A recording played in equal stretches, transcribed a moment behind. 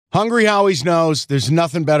Hungry Howie's knows there's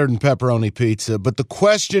nothing better than pepperoni pizza, but the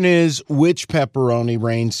question is, which pepperoni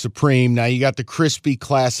reigns supreme? Now, you got the crispy,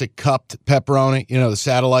 classic cupped pepperoni, the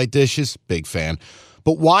satellite dishes, big fan.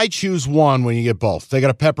 But why choose one when you get both? They got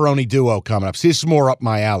a pepperoni duo coming up. See, this is more up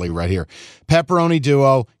my alley right here. Pepperoni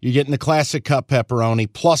duo, you're getting the classic cup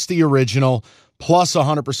pepperoni, plus the original, plus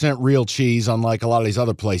 100% real cheese, unlike a lot of these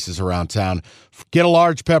other places around town. Get a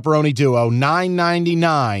large pepperoni duo,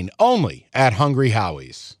 $9.99, only at Hungry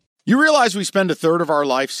Howie's. You realize we spend a third of our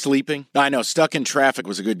life sleeping? I know, stuck in traffic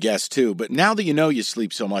was a good guess too, but now that you know you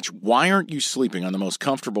sleep so much, why aren't you sleeping on the most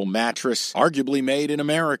comfortable mattress arguably made in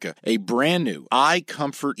America? A brand new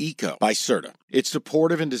iComfort Eco by Serta. It's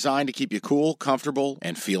supportive and designed to keep you cool, comfortable,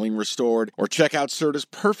 and feeling restored. Or check out Serta's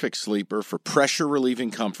Perfect Sleeper for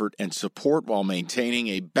pressure-relieving comfort and support while maintaining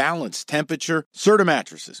a balanced temperature. Serta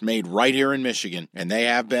mattresses made right here in Michigan, and they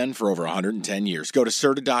have been for over 110 years. Go to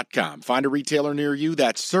Serta.com. Find a retailer near you.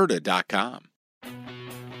 That's Serta.com.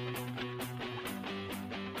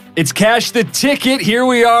 It's Cash the Ticket. Here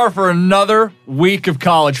we are for another week of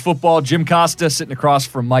college football. Jim Costa sitting across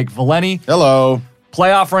from Mike Valeni. Hello.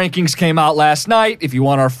 Playoff rankings came out last night. If you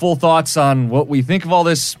want our full thoughts on what we think of all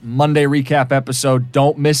this Monday recap episode,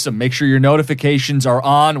 don't miss them. Make sure your notifications are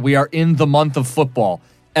on. We are in the month of football.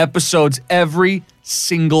 Episodes every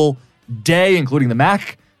single day, including the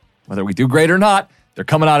MAC. Whether we do great or not, they're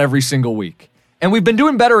coming out every single week. And we've been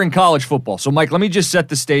doing better in college football. So, Mike, let me just set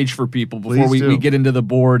the stage for people before we get into the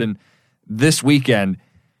board. And this weekend,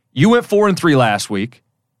 you went 4-3 last week.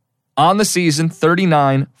 On the season,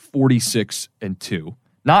 39-46-2.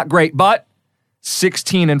 Not great, but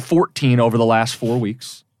 16-14 over the last 4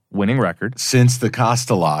 weeks. Winning record. Since the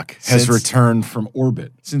Costa lock has returned from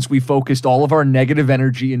orbit. Since we focused all of our negative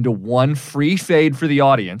energy into one free fade for the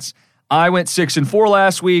audience. I went 6-4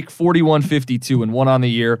 last week, 41-52-1 on the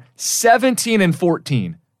year,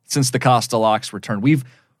 17-14 since the Costa locks returned. We've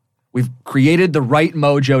created the right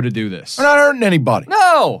mojo to do this. We're not hurting anybody.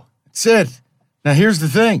 No. That's it. Now, here's the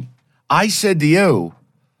thing. I said to you,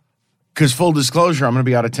 because full disclosure, I'm going to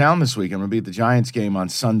be out of town this week. I'm going to be at the Giants game on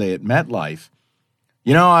Sunday at MetLife.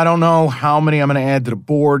 I don't know how many I'm going to add to the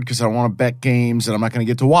board because I don't want to bet games that I'm not going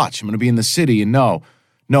to get to watch. I'm going to be in the city, and no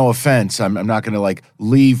offense, I'm not going to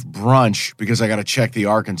leave brunch because I got to check the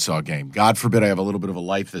Arkansas game. God forbid I have a little bit of a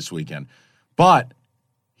life this weekend. But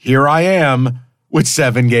here I am with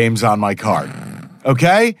 7 games on my card.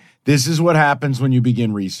 Okay? This is what happens when you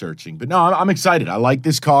begin researching. But no, I'm excited. I like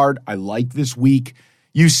this card. I like this week.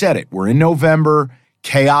 You said it. We're in November.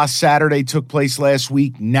 Chaos Saturday took place last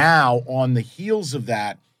week. Now, on the heels of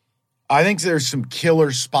that, I think there's some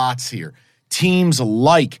killer spots here. Teams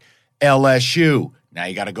like LSU. Now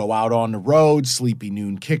you got to go out on the road. Sleepy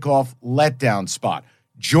noon kickoff, letdown spot.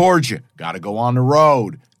 Georgia, got to go on the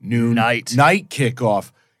road. Night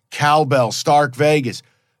kickoff. Cowbell, Stark Vegas.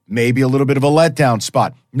 Maybe a little bit of a letdown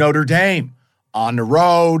spot. Notre Dame, on the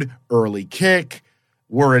road, early kick.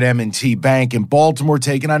 We're at M&T Bank in Baltimore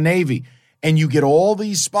taking on Navy. And you get all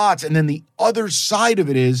these spots. And then the other side of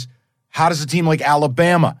it is, how does a team like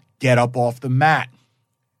Alabama get up off the mat?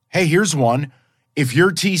 Hey, here's one. If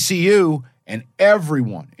you're TCU, and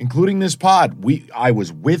everyone, including this pod, I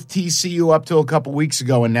was with TCU up till a couple weeks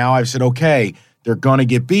ago, and now I've said, okay, they're going to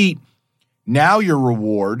get beat. Now your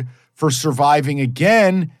reward for surviving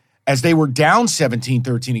again, as they were down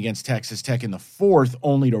 17-13 against Texas Tech in the fourth,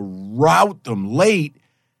 only to rout them late,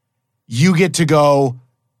 you get to go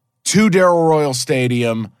to Darrell Royal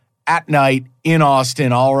Stadium at night in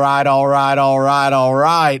Austin. All right,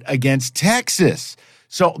 against Texas.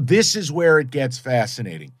 So this is where it gets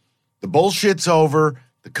fascinating. The bullshit's over.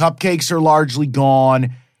 The cupcakes are largely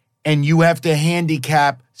gone. And you have to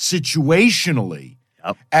handicap situationally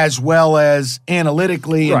as well as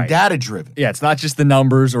analytically and data-driven. Yeah, it's not just the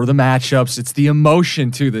numbers or the matchups. It's the emotion,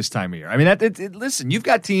 too, this time of year. I mean, listen, you've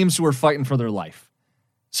got teams who are fighting for their life.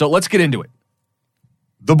 So let's get into it.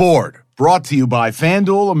 The board, brought to you by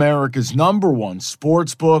FanDuel, America's #1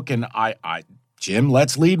 sportsbook. And Jim,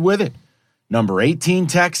 let's lead with it. Number 18,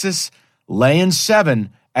 Texas, laying 7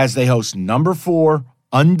 as they host number 4,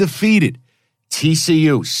 undefeated,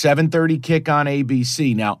 TCU, 7:30 kick on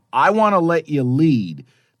ABC. Now, I want to let you lead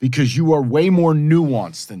because you are way more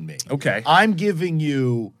nuanced than me. Okay. I'm giving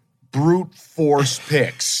you brute force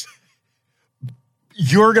picks.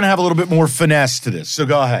 You're going to have a little bit more finesse to this, so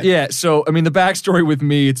go ahead. Yeah, so, I mean, the backstory with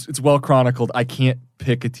me, it's well chronicled. I can't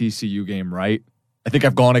pick a TCU game right. I think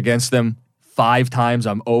I've gone against them 5 times.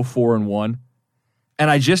 I'm 0-4-1. And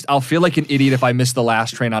I'll feel like an idiot if I miss the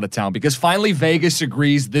last train out of town because finally Vegas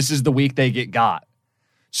agrees this is the week they get got.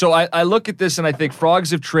 So I look at this and I think Frogs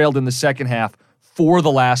have trailed in the second half for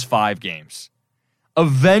the last 5 games.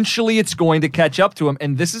 Eventually, it's going to catch up to them.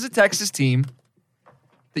 And this is a Texas team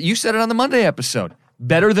that you said it on the Monday episode.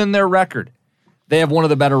 Better than their record. They have one of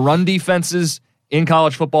the better run defenses in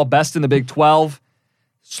college football, best in the Big 12.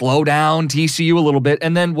 Slow down TCU a little bit.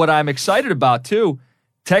 And then what I'm excited about, too,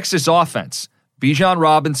 Texas offense. Bijan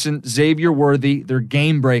Robinson, Xavier Worthy, they're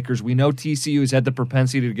game breakers. We know TCU has had the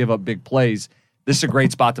propensity to give up big plays. This is a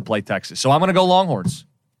great spot to play Texas. So I'm going to go Longhorns.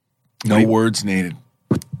 No words needed.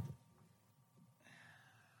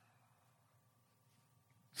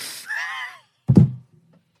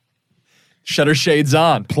 Shutter shades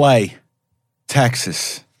on. Play.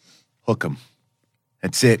 Texas. Hook 'em.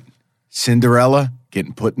 That's it. Cinderella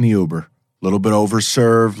getting put in the Uber. A little bit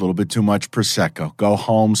overserved, a little bit too much Prosecco. Go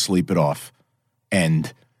home, sleep it off.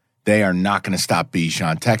 And they are not going to stop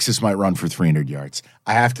Bijan. Texas might run for 300 yards.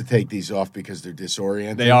 I have to take these off because they're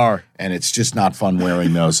disoriented. They are. And it's just not fun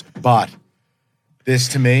wearing those. But this,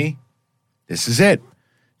 to me, this is it.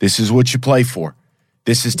 This is what you play for.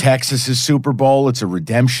 This is Texas's Super Bowl. It's a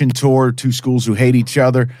redemption tour. Two schools who hate each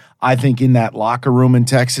other. I think in that locker room in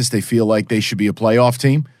Texas, they feel like they should be a playoff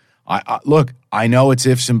team. Look, I know it's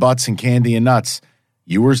ifs and buts and candy and nuts.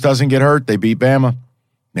 Ewers doesn't get hurt. They beat Bama.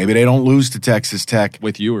 Maybe they don't lose to Texas Tech.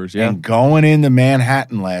 With Ewers, yeah. And going into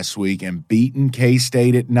Manhattan last week and beating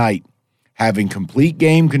K-State at night, having complete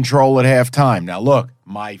game control at halftime. Now, look,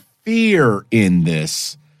 my fear in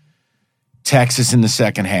this, Texas in the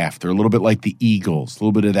second half. They're a little bit like the Eagles, a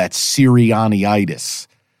little bit of that Sirianni-itis.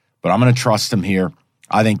 But I'm going to trust them here.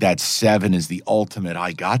 I think that 7 is the ultimate.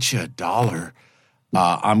 I got you $1.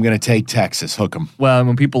 I'm going to take Texas. Hook 'em. Well,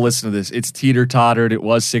 when people listen to this, it's teeter-tottered. It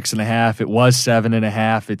was 6.5. It was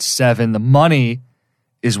 7.5. It's 7. The money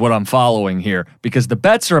is what I'm following here because the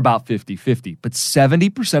bets are about 50-50, but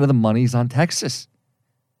 70% of the money is on Texas.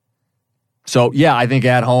 So, yeah, I think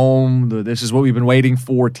at home, this is what we've been waiting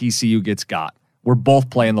for. TCU gets got. We're both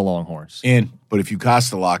playing the Longhorns. But if you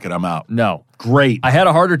Costa lock it, I'm out. No. Great. I had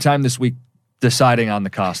a harder time this week deciding on the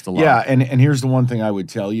Costa lock. Yeah, and here's the one thing I would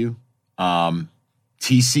tell you.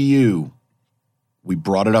 TCU, we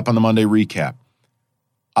brought it up on the Monday recap.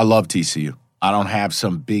 I love TCU. I don't have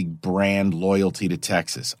some big brand loyalty to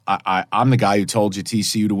Texas. I'm the guy who told you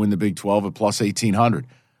TCU to win the Big 12 at plus 1,800.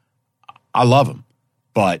 I love them.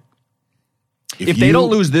 But if they don't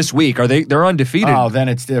lose this week, they're undefeated. Oh, then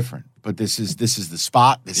it's different. But this is the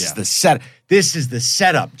spot. This is the set. This is the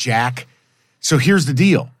setup, Jack. So here's the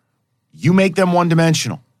deal. You make them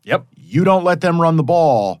one-dimensional. Yep. You don't let them run the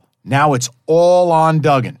ball. Now it's all on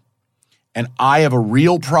Duggan. And I have a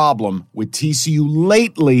real problem with TCU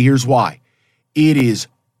lately. Here's why. It is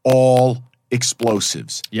all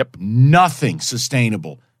explosives. Yep. Nothing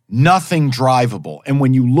sustainable. Nothing drivable. And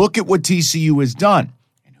when you look at what TCU has done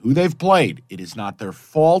and who they've played, it is not their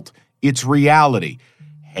fault. It's reality.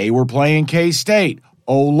 Hey, we're playing K-State.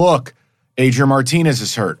 Oh, look, Adrian Martinez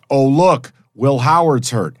is hurt. Oh, look, Will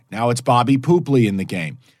Howard's hurt. Now it's Bobby Poopley in the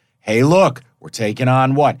game. Hey, look, we're taking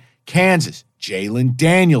on what? Kansas. Jalen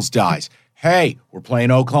Daniels dies. Hey, we're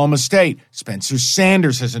playing Oklahoma State. Spencer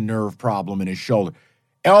Sanders has a nerve problem in his shoulder.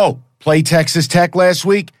 Oh, play Texas Tech last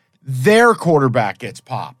week. Their quarterback gets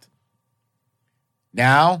popped.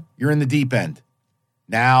 Now you're in the deep end.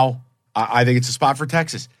 Now I think it's a spot for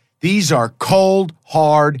Texas. These are cold,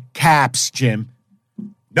 hard caps, Jim.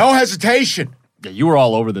 No hesitation. Yeah, you were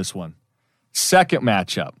all over this one. Second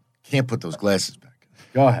matchup. Can't put those glasses back.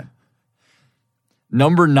 Go ahead.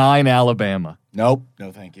 Number 9, Alabama. Nope.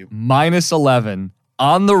 No, thank you. Minus 11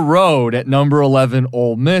 on the road at number 11,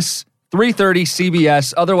 Ole Miss. 3:30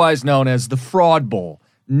 CBS, otherwise known as the Fraud Bowl.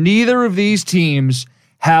 Neither of these teams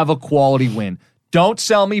have a quality win. Don't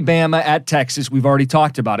sell me Bama at Texas. We've already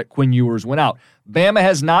talked about it. Quinn Ewers went out. Bama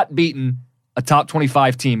has not beaten a top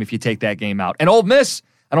 25 team if you take that game out. And Ole Miss,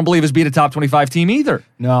 I don't believe, has beat a top 25 team either.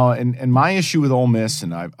 No, and my issue with Ole Miss,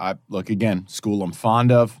 and I look, again, school I'm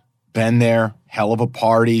fond of, been there, hell of a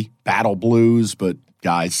party, battle blues, but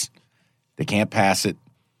guys, they can't pass it.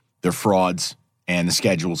 They're frauds, and the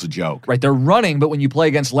schedule's a joke. Right, they're running, but when you play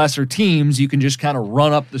against lesser teams, you can just kind of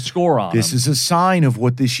run up the score on This them. is a sign of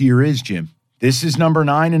what this year is, Jim. This is number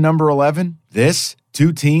 9 and number 11. This,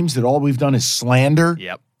 two teams that all we've done is slander.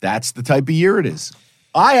 Yep. That's the type of year it is.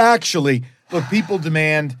 I actually, look, people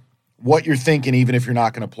demand what you're thinking even if you're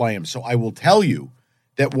not going to play them. So I will tell you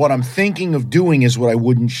that what I'm thinking of doing is what I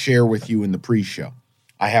wouldn't share with you in the pre-show.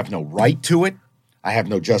 I have no right to it. I have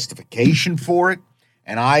no justification for it.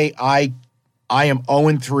 And I am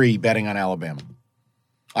 0-3 betting on Alabama.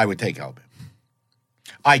 I would take Alabama.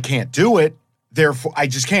 I can't do it. Therefore, I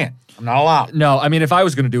just can't. I'm not allowed. No, I mean, if I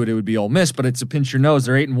was going to do it, it would be Ole Miss, but it's a pinch your nose.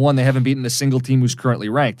 They're 8-1. They haven't beaten a single team who's currently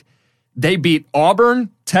ranked. They beat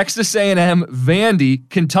Auburn, Texas A&M, Vandy,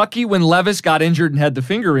 Kentucky when Levis got injured and had the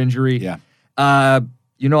finger injury. Yeah.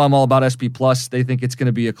 I'm all about SP+. They think it's going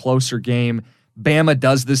to be a closer game. Bama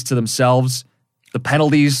does this to themselves. The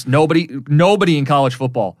penalties, nobody in college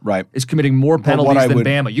football is committing more penalties than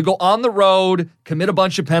Bama. You go on the road, commit a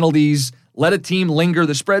bunch of penalties, let a team linger.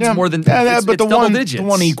 The spread's more than it's double digits. The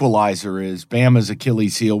one equalizer is Bama's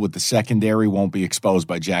Achilles heel with the secondary won't be exposed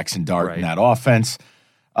by Jackson Dart in that offense.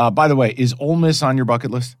 By the way, is Ole Miss on your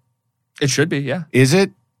bucket list? It should be, yeah. Is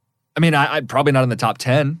it? I mean, I'm probably not in the top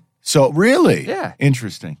 10. So, really? Yeah.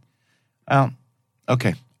 Interesting.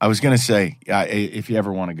 Okay. I was going to say, if you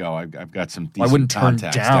ever want to go, I've got some decent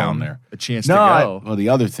contacts down there. A chance to go. Well, the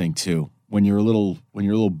other thing, too, when you're a little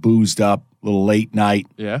boozed up, a little late night,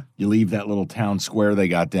 you leave that little town square they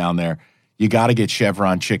got down there, you got to get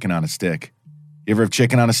Chevron chicken on a stick. You ever have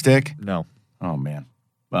chicken on a stick? No. Oh, man.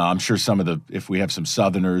 Well, I'm sure if we have some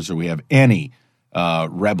Southerners or we have any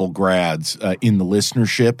Rebel grads in the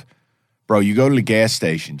listenership, bro, you go to the gas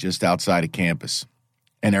station just outside of campus,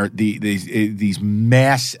 and there are these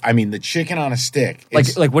mass. I mean, the chicken on a stick.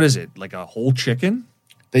 Like what is it? Like a whole chicken?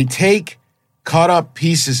 They take cut up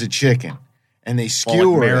pieces of chicken and they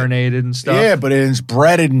skewer marinated and stuff. Yeah, but it's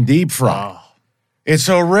breaded and deep fried. Oh. It's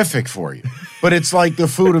horrific for you, but it's like the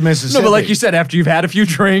food of Mississippi. No, but like you said, after you've had a few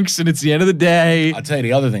drinks and it's the end of the day. I'll tell you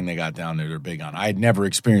the other thing they got down there they're big on. I had never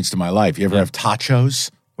experienced in my life. You ever have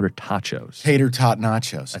tachos? What are tachos? Tater tot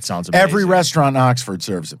nachos. That sounds amazing. Every restaurant in Oxford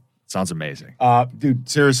serves them. Sounds amazing. Dude,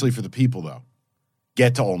 seriously, for the people, though,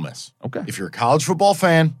 get to Ole Miss. Okay. If you're a college football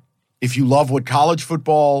fan, if you love what college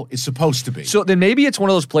football is supposed to be. So then maybe it's one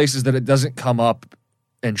of those places that it doesn't come up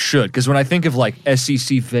and should. Because when I think of like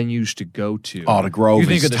SEC venues to go to. Oh, the Grove is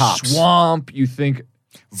tops. You think of the Swamp. You think.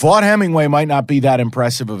 Vaught Hemingway might not be that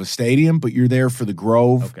impressive of a stadium, but you're there for the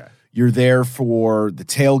Grove. Okay. You're there for the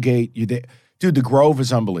tailgate. You're there. Dude, the Grove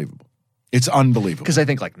is unbelievable. It's unbelievable. Because I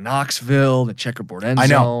think like Knoxville, the checkerboard end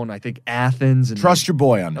zone. I think Athens. And trust your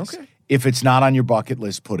boy on this. Okay. If it's not on your bucket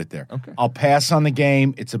list, put it there. Okay. I'll pass on the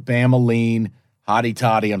game. It's a Bama lean. Hotty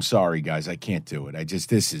toddy. I'm sorry, guys. I can't do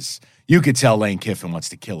it. You could tell Lane Kiffin wants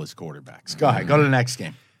to kill his quarterbacks. Go ahead. Go to the next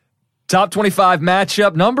game. Top 25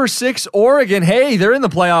 matchup. Number 6, Oregon. Hey, they're in the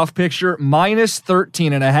playoff picture. Minus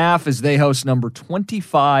 13.5 as they host number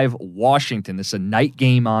 25, Washington. This is a night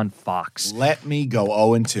game on Fox. Let me go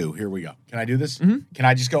 0-2. Here we go. Can I do this? Mm-hmm. Can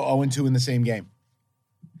I just go 0-2 in the same game?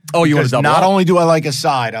 Oh, you want to double not up? Only do I like a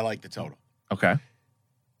side, I like the total. Okay.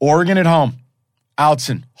 Oregon at home.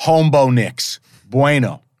 Outson. Homebo Nix.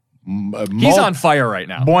 Bueno. He's on fire right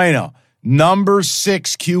now. Bueno. Number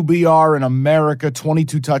 6 QBR in America,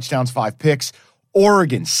 22 touchdowns, 5 picks.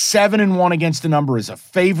 Oregon, 7-1 against the number is a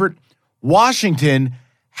favorite. Washington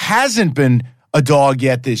hasn't been a dog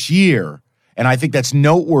yet this year, and I think that's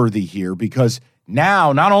noteworthy here because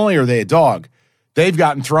now not only are they a dog, they've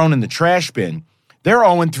gotten thrown in the trash bin. They're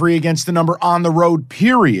 0-3 against the number on the road,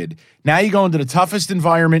 period. Now you go into the toughest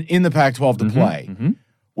environment in the Pac-12 to play. Mm-hmm.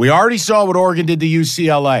 We already saw what Oregon did to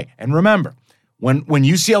UCLA. And remember, when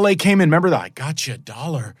UCLA came in, remember that I got you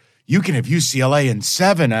 $1. You can have UCLA in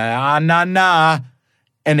 7. And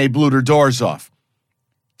they blew their doors off.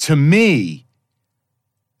 To me,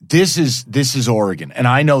 this is Oregon. And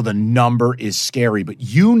I know the number is scary, but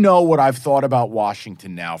you know what I've thought about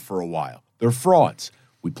Washington now for a while. They're frauds.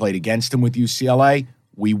 We played against them with UCLA.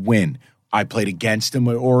 We win. I played against them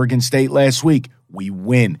with Oregon State last week. We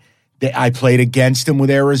win. I played against them with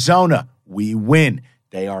Arizona. We win.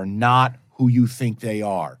 They are not who you think they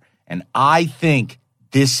are. And I think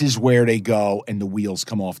this is where they go and the wheels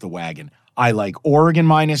come off the wagon. I like Oregon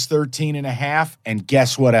minus 13.5. And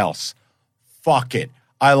guess what else? Fuck it.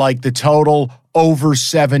 I like the total over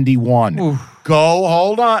 71. Oof. Go,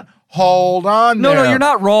 hold on. No, you're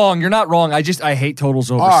not wrong. You're not wrong. I hate totals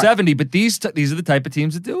over 70, but these are the type of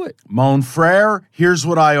teams that do it. Mon frere, here's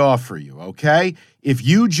what I offer you, okay? If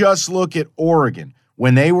you just look at Oregon,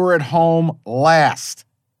 when they were at home last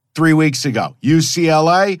 3 weeks ago,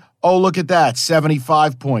 UCLA, oh, look at that,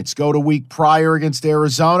 75 points. Go to week prior against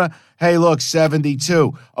Arizona, hey, look,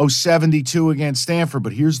 72. Oh, 72 against Stanford.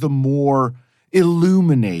 But here's the more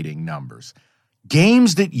illuminating numbers.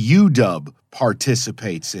 Games that UW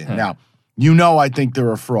participates in. Now, I think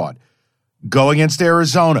they're a fraud. Go against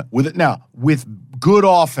Arizona with good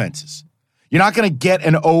offenses. You're not going to get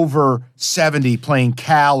an over 70 playing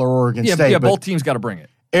Cal or Oregon State. Yeah, both teams got to bring it.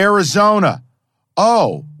 Arizona,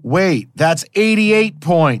 oh, wait, that's 88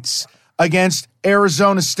 points against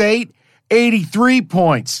Arizona State, 83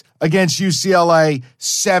 points against UCLA,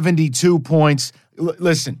 72 points.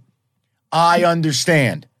 Listen, I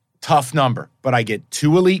understand. Tough number, but I get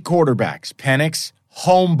 2 elite quarterbacks, Penix,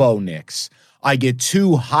 Homebo Knicks. I get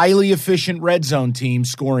two highly efficient red zone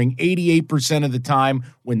teams scoring 88% of the time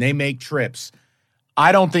when they make trips.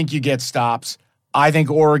 I don't think you get stops. I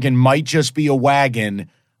think Oregon might just be a wagon.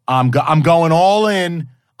 I'm going all in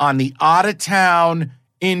on the out-of-town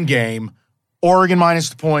in-game. Oregon minus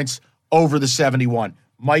the points over the 71.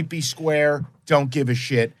 Might be square. Don't give a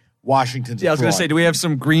shit. Washington's I was going to say, do we have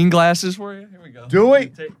some green glasses for you? Here we go. Do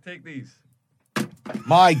we? Take these.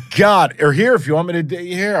 My God. Or here, if you want me to do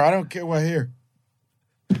here. I don't care what here.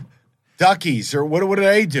 Duckies, or what do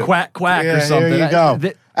they do? Quack, or something. There you go.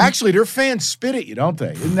 Actually, their fans spit at you, don't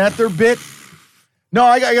they? Isn't that their bit? No,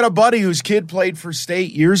 I got a buddy whose kid played for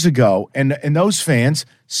State years ago, and those fans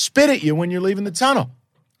spit at you when you're leaving the tunnel.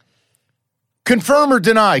 Confirm or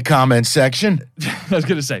deny, comment section. I was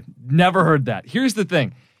going to say, never heard that. Here's the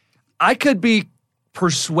thing. I could be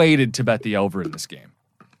persuaded to bet the over in this game.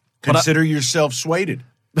 Consider yourself swayed.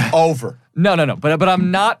 Over. No. But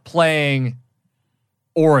I'm not playing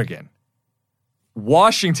Oregon.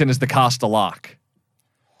 Washington is the Costa lock.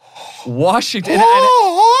 Washington.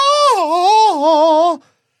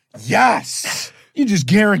 Yes. You just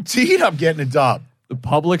guaranteed I'm getting a dub. The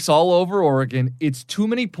public's all over Oregon. It's too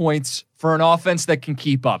many points for an offense that can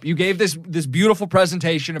keep up. You gave this beautiful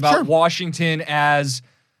presentation about Washington as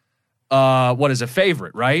a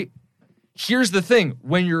favorite, right? Here's the thing.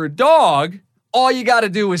 When you're a dog, all you got to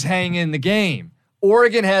do is hang in the game.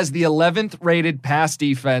 Oregon has the 11th rated pass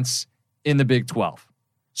defense in the Big 12.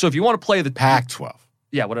 So if you want to play the Pac-12.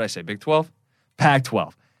 Yeah, what did I say? Big 12?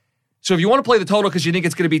 Pac-12. So if you want to play the total because you think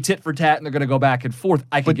it's going to be tit for tat and they're going to go back and forth,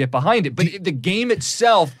 I can get behind it. But the game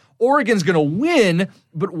itself, Oregon's going to win,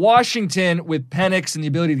 but Washington with Penix and the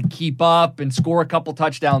ability to keep up and score a couple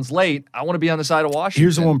touchdowns late, I want to be on the side of Washington.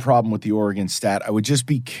 Here's the one problem with the Oregon stat. I would just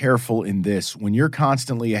be careful in this. When you're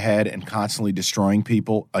constantly ahead and constantly destroying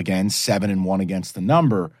people, again, 7-1 against the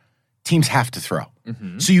number, teams have to throw.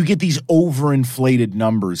 Mm-hmm. So you get these overinflated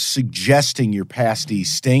numbers suggesting your pass D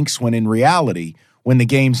stinks when in reality, when the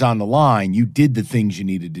game's on the line, you did the things you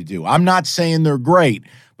needed to do. I'm not saying they're great,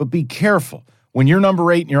 but be careful. When you're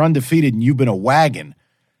number 8 and you're undefeated and you've been a wagon,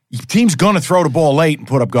 your team's going to throw the ball late and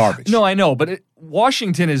put up garbage. No, I know, but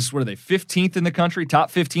Washington is, 15th in the country,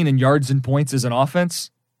 top 15 in yards and points as an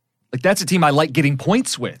offense? Like, that's a team I like getting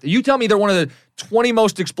points with. You tell me they're one of the 20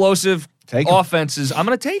 most explosive offenses. I'm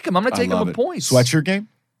going to take them. I'm going to take them with points. Sweatshirt game?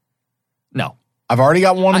 No. I've already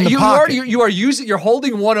got one in the pocket. You're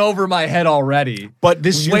holding one over my head already. But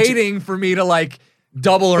this waiting for me to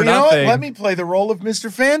double or nothing. You know what? Let me play the role of Mr.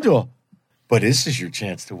 FanDuel. But this is your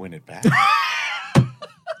chance to win it back.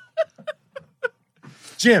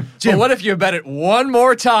 Jim. But what if you bet it one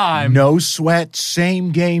more time? No sweat,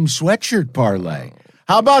 same game sweatshirt parlay.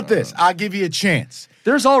 How about this? I'll give you a chance.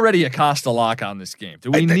 There's already a Costa lock on this game.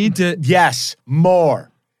 Do we need to? Yes,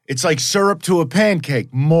 more. It's like syrup to a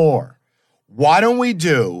pancake, more. Why don't we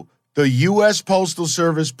do the U.S. Postal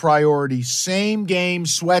Service priority same game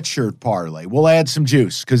sweatshirt parlay? We'll add some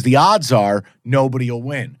juice because the odds are nobody will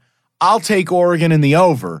win. I'll take Oregon in the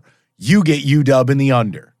over. You get UW in the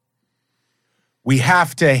under. We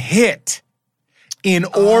have to hit in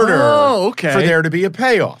order for there to be a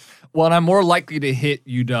payoff. Well, and I'm more likely to hit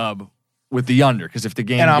UW with the under because if the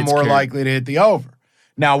game and I'm more likely to hit the over.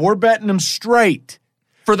 Now we're betting them straight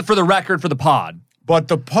for the record for the pod. But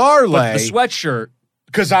the parlay, the sweatshirt,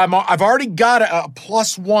 because I've already got a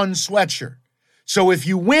 +1 sweatshirt. So if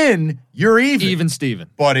you win, you're even Steven.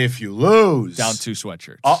 But if you lose, down 2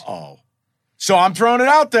 sweatshirts. So I'm throwing it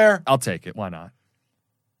out there. I'll take it. Why not?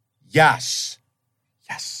 Yes.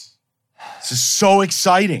 This is so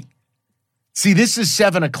exciting. See, this is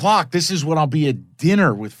 7:00. This is when I'll be at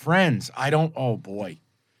dinner with friends. Oh boy.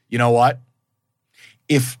 You know what?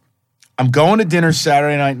 If I'm going to dinner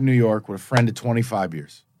Saturday night in New York with a friend of 25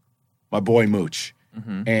 years, my boy Mooch,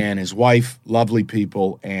 and his wife, lovely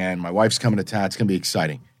people, and my wife's coming to town. It's going to be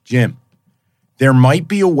exciting. Jim, there might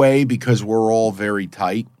be a way because we're all very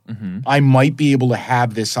tight. I might be able to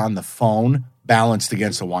have this on the phone balanced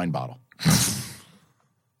against a wine bottle.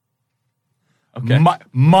 Okay.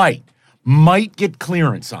 Might get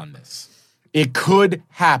clearance on this. It could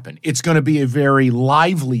happen. It's going to be a very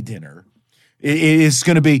lively dinner. It is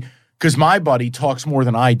going to be, because my buddy talks more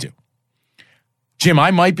than I do. Jim,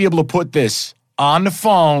 I might be able to put this on the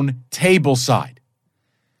phone, table side.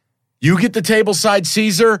 You get the table side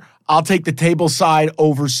Caesar, I'll take the table side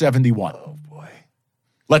over 71. Oh, boy.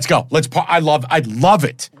 Let's go. I'd love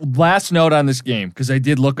it. Last note on this game, because I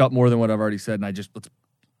did look up more than what I've already said, and let's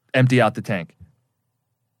empty out the tank.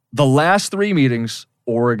 The last 3 meetings,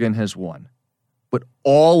 Oregon has won, but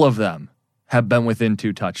all of them have been within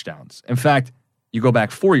 2 touchdowns. In fact, You go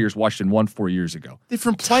back 4 years, Washington won 4 years ago.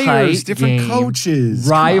 Different players, Tight different game, coaches.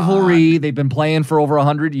 rivalry. They've been playing for over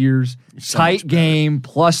 100 years. So Tight game,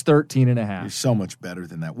 plus 13.5. You're so much better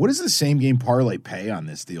than that. What does the same game parlay pay on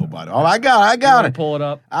this deal, bud? Oh, I got it. Pull it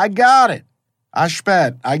up. I got it.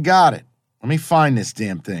 I got it. Let me find this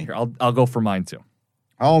damn thing. Here, I'll go for mine too.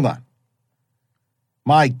 Hold on.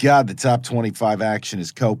 My God, the top 25 action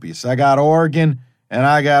is copious. I got Oregon, and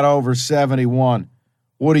I got over 71.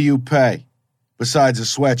 What do you pay besides a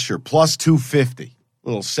sweatshirt? Plus 250.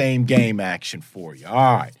 Little same game action for you.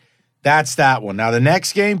 All right. That's that one. Now, the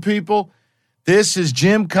next game, people, this is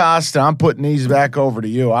Jim Costa. I'm putting these back over to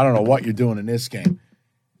you. I don't know what you're doing in this game.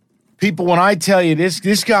 People, when I tell you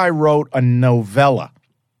this guy wrote a novella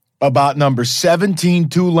about number 17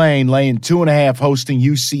 Tulane laying 2.5 hosting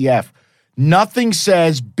UCF. Nothing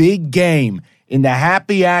says big game in the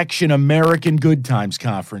Happy Action American Good Times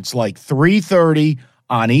Conference like 3:30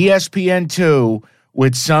 on ESPN2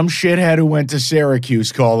 with some shithead who went to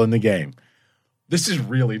Syracuse calling the game. This is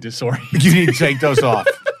really disorienting. You need to take those off.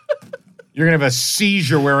 You're going to have a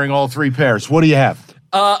seizure wearing all three pairs. What do you have?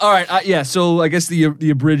 All right. Yeah, so I guess the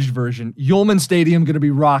abridged version. Yulman Stadium going to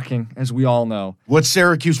be rocking, as we all know. What's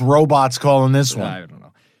Syracuse robots calling this one? I don't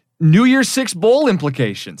know. New Year's Six Bowl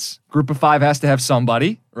implications. Group of 5 has to have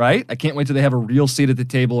somebody, right? I can't wait till they have a real seat at the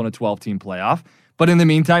table in a 12-team playoff. But in the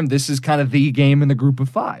meantime, this is kind of the game in the Group of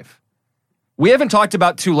 5. We haven't talked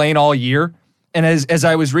about Tulane all year, and as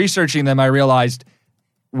I was researching them, I realized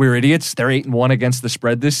we're idiots. They're 8-1 against the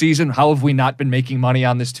spread this season. How have we not been making money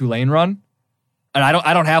on this Tulane run? And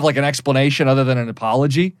I don't have like an explanation other than an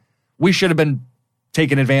apology. We should have been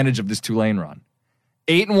taking advantage of this Tulane run.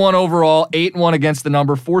 8-1 overall, 8-1 against the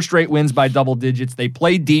number, 4 straight wins by double digits. They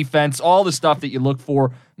play defense, all the stuff that you look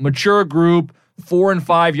for. Mature group, 4 and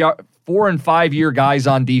 5 year guys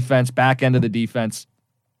on defense, back end of the defense.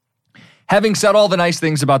 Having said all the nice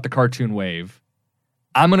things about the Cartoon Wave,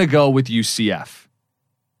 I'm going to go with UCF.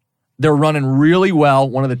 They're running really well.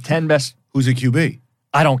 One of the 10 best. Who's a QB?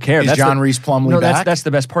 I don't care. Is John Reese Plumlee back? That's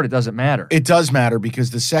the best part. It doesn't matter. It does matter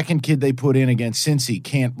because the second kid they put in against Cincy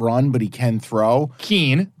can't run, but he can throw.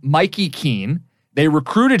 Mikey Keene. They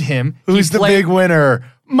recruited him. Who's the big winner?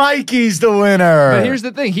 Mikey's the winner. But here's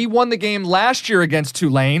the thing. He won the game last year against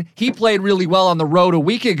Tulane. He played really well on the road a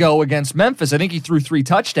week ago against Memphis. I think he threw 3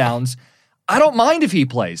 touchdowns. I don't mind if he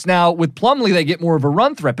plays. Now, with Plumlee, they get more of a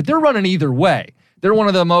run threat, but they're running either way. They're one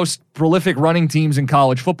of the most prolific running teams in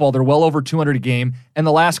college football. They're well over 200 a game. And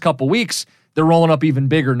the last couple weeks, they're rolling up even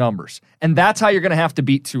bigger numbers. And that's how you're going to have to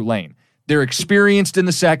beat Tulane. They're experienced in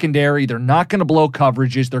the secondary. They're not going to blow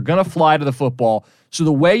coverages. They're going to fly to the football. So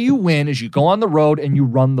the way you win is you go on the road and you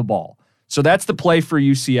run the ball. So that's the play for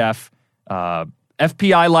UCF.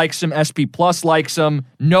 FPI likes them. SP Plus likes them.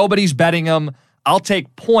 Nobody's betting them. I'll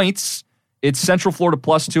take points. It's Central Florida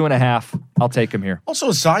plus 2.5. I'll take him here. Also,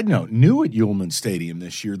 a side note, new at Yulman Stadium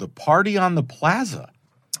this year, the Party on the Plaza.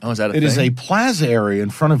 Oh, is that a thing? It is a plaza area in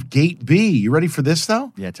front of Gate B. You ready for this,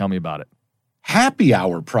 though? Yeah, tell me about it. Happy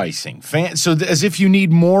hour pricing. So as if you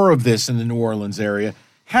need more of this in the New Orleans area,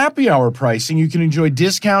 happy hour pricing. You can enjoy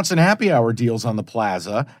discounts and happy hour deals on the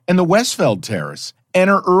plaza and the Westfeld Terrace.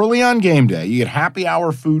 Enter early on game day. You get happy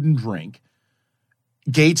hour food and drink.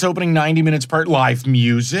 Gates opening 90 minutes apart, live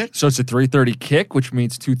music. So it's a 3:30 kick, which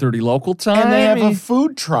means 2:30 local time. And they have a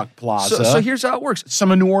food truck plaza. So here's how it works.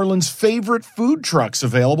 Some of New Orleans' favorite food trucks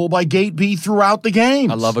available by Gate B throughout the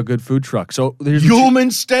games. I love a good food truck. So there's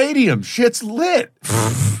Yulman Stadium. Shit's lit.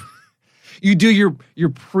 You do your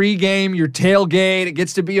pregame, your tailgate. It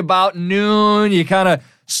gets to be about noon. You kind of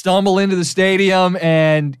stumble into the stadium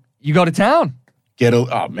and you go to town.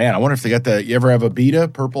 Oh, man, I wonder if they got you ever have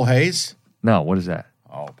Abita, Purple Haze? No, what is that?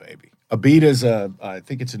 Oh, baby. Abita's I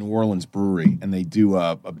think it's a New Orleans brewery, and they do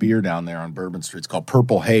a beer down there on Bourbon Street. It's called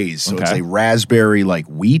Purple Haze. So It's a raspberry, like,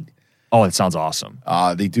 wheat. Oh, it sounds awesome.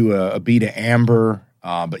 They do a Abita Amber.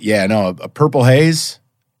 But, yeah, no, a Purple Haze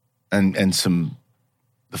and some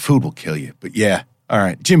 – the food will kill you. But, yeah. All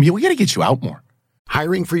right. Jim, we got to get you out more.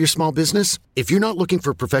 Hiring for your small business? If you're not looking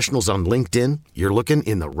for professionals on LinkedIn, you're looking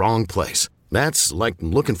in the wrong place. That's like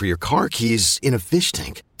looking for your car keys in a fish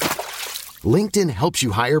tank. LinkedIn helps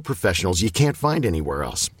you hire professionals you can't find anywhere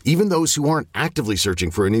else, even those who aren't actively searching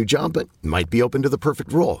for a new job but might be open to the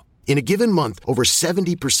perfect role. In a given month, over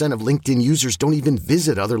 70% of LinkedIn users don't even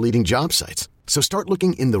visit other leading job sites. So start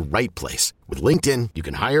looking in the right place. With LinkedIn, you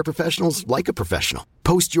can hire professionals like a professional.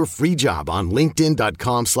 Post your free job on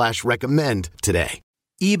linkedin.com/recommend today.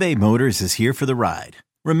 eBay Motors is here for the ride.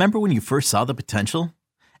 Remember when you first saw the potential?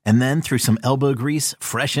 And then through some elbow grease,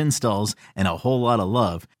 fresh installs, and a whole lot of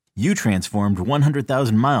love, You transformed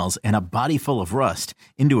 100,000 miles and a body full of rust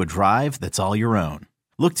into a drive that's all your own.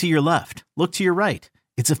 Look to your left. Look to your right.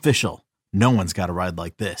 It's official. No one's got a ride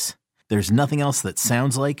like this. There's nothing else that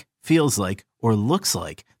sounds like, feels like, or looks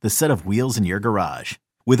like the set of wheels in your garage.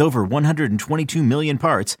 With over 122 million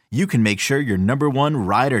parts, you can make sure your number one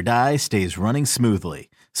ride or die stays running smoothly.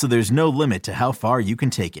 So there's no limit to how far you can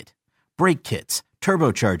take it. Brake kits,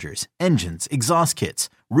 turbochargers, engines, exhaust kits,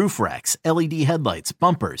 roof racks, LED headlights,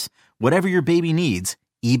 bumpers, whatever your baby needs,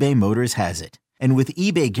 eBay Motors has it. And with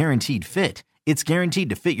eBay Guaranteed Fit, it's guaranteed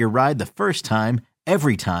to fit your ride the first time,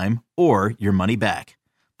 every time, or your money back.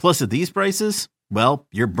 Plus at these prices, well,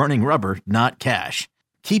 you're burning rubber, not cash.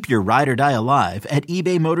 Keep your ride or die alive at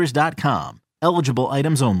ebaymotors.com. Eligible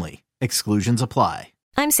items only. Exclusions apply.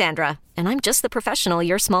 I'm Sandra, and I'm just the professional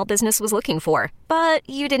your small business was looking for. But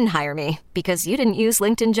you didn't hire me because you didn't use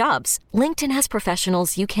LinkedIn Jobs. LinkedIn has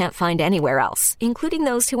professionals you can't find anywhere else, including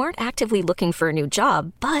those who aren't actively looking for a new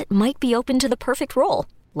job, but might be open to the perfect role,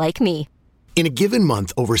 like me. In a given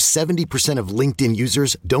month, over 70% of LinkedIn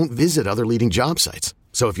users don't visit other leading job sites.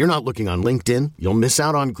 So if you're not looking on LinkedIn, you'll miss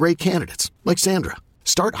out on great candidates like Sandra.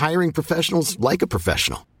 Start hiring professionals like a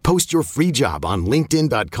professional. Post your free job on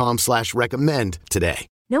linkedin.com/recommend today.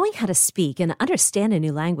 Knowing how to speak and understand a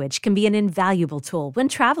new language can be an invaluable tool when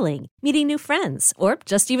traveling, meeting new friends, or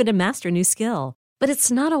just even to master a new skill. But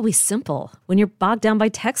it's not always simple when you're bogged down by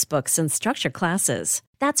textbooks and structured classes.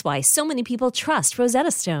 That's why so many people trust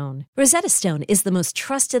Rosetta Stone. Rosetta Stone is the most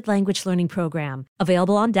trusted language learning program,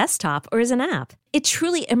 available on desktop or as an app. It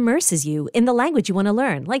truly immerses you in the language you want to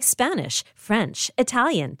learn, like Spanish, French,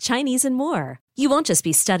 Italian, Chinese, and more. You won't just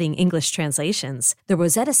be studying English translations. The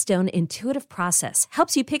Rosetta Stone intuitive process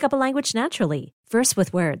helps you pick up a language naturally, first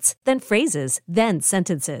with words, then phrases, then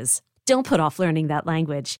sentences. Don't put off learning that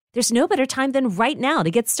language. There's no better time than right now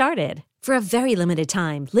to get started. For a very limited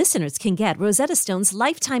time, listeners can get Rosetta Stone's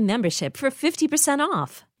lifetime membership for 50%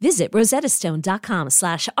 off. Visit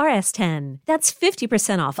rosettastone.com/rs10. That's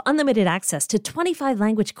 50% off unlimited access to 25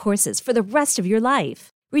 language courses for the rest of your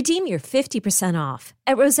life. Redeem your 50% off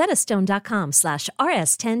at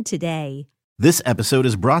rosettastone.com/rs10 today. This episode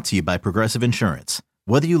is brought to you by Progressive Insurance.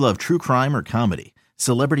 Whether you love true crime or comedy,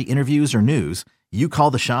 celebrity interviews or news, you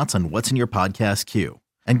call the shots on what's in your podcast queue.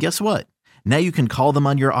 And guess what? Now you can call them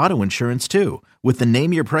on your auto insurance too with the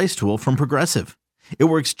Name Your Price tool from Progressive. It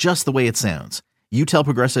works just the way it sounds. You tell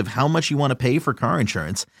Progressive how much you want to pay for car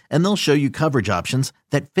insurance, and they'll show you coverage options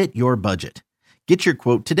that fit your budget. Get your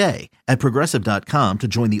quote today at Progressive.com to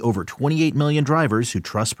join the over 28 million drivers who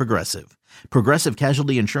trust Progressive. Progressive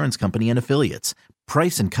Casualty Insurance Company and Affiliates.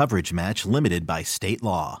 Price and coverage match limited by state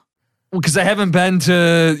law. Because I haven't been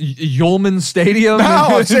to Yulman Stadium.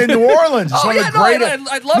 No, it's in New Orleans. It's one of the great.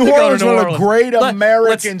 I'd love to go to New Orleans. One of the great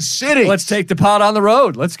American cities. Let's take the pod on the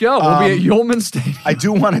road. Let's go. We'll be at Yulman Stadium. I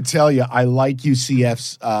do want to tell you, I like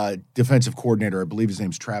UCF's defensive coordinator. I believe his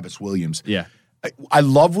name's Travis Williams. Yeah. I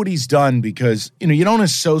love what he's done because, you don't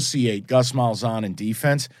associate Gus Malzahn and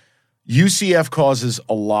defense. UCF causes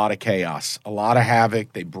a lot of chaos, a lot of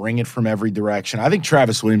havoc. They bring it from every direction. I think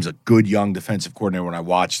Travis Williams is a good young defensive coordinator when I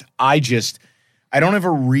watched. I don't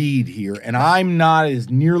ever read here, and I'm not as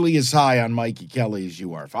nearly as high on Mikey Kelly as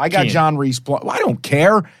you are. If I got John Reese Plumlee, I don't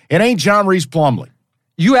care. It ain't John Reese Plumlee.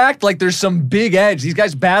 You act like there's some big edge. These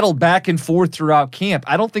guys battled back and forth throughout camp.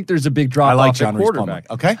 I don't think there's a big drop off at quarterback.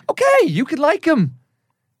 Okay, you could like him.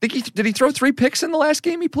 Did he throw 3 picks in the last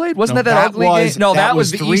game he played? Wasn't that ugly game? No, that was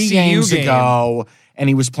the 3 ECU games game. ago, and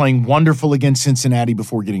he was playing wonderful against Cincinnati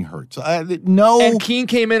before getting hurt. So, And Keene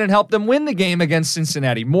came in and helped them win the game against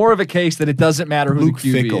Cincinnati. More of a case that it doesn't matter who Luke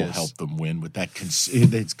the QB Fickell is. helped them win with that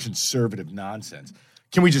conservative nonsense.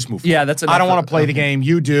 Can we just move forward? Yeah, that's enough. I don't want to play the game.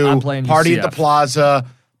 You do. I'm playing Party UCF. at the Plaza.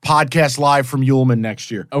 Podcast live from Yulman next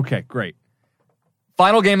year. Okay, great.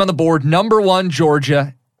 Final game on the board. Number 1,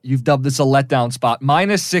 Georgia. You've dubbed this a letdown spot.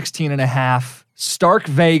 Minus 16.5. Stark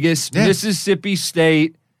Vegas, Yeah. Mississippi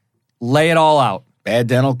State. Lay it all out. Bad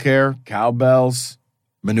dental care, cowbells,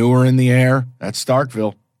 manure in the air. That's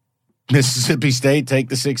Starkville. Mississippi State, take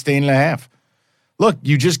the 16.5. Look,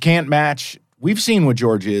 you just can't match. We've seen what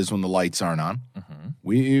Georgia is when the lights aren't on.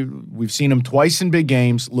 We've seen them twice in big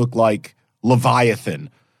games look like Leviathan.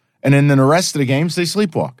 And then the rest of the games, they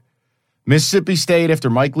sleepwalk. Mississippi State, after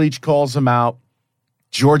Mike Leach calls them out,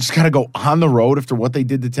 Georgia's got to go on the road after what they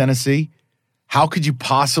did to Tennessee. How could you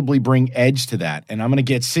possibly bring edge to that? And I'm going to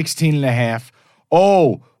get 16.5.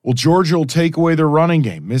 Oh, well, Georgia will take away their running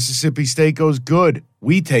game. Mississippi State goes good.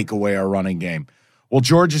 We take away our running game. Well,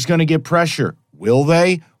 Georgia's going to get pressure. Will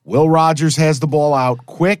they? Will Rogers has the ball out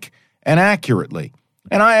quick and accurately.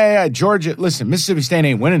 And Georgia, listen, Mississippi State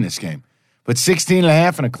ain't winning this game. But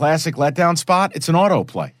 16.5 in a classic letdown spot, it's an auto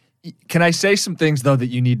play. Can I say some things, though, that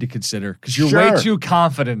you need to consider? Because you're Sure. way too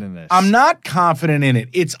confident in this. I'm not confident in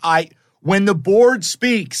it. When the board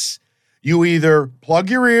speaks, you either plug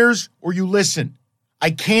your ears or you listen.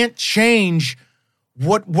 I can't change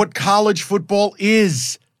what college football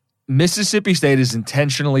is. Mississippi State is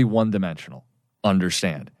intentionally one-dimensional.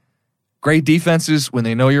 Understand. Great defenses when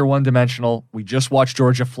they know you're one-dimensional. We just watched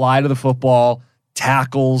Georgia fly to the football,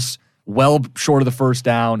 tackles, well short of the first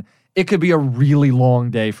down. It could be a really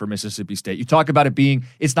long day for Mississippi State. You talk about it being,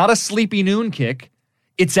 it's not a sleepy noon kick.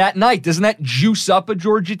 It's at night. Doesn't that juice up a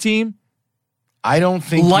Georgia team? I don't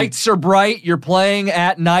think Lights are bright. You're playing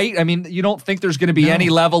at night. I mean, you don't think there's going to be any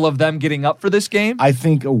level of them getting up for this game? I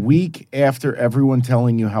think a week after everyone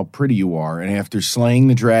telling you how pretty you are and after slaying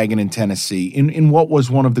the dragon in Tennessee in what was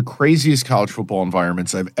one of the craziest college football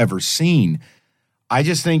environments I've ever seen, I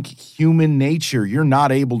just think human nature, you're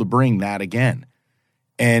not able to bring that again.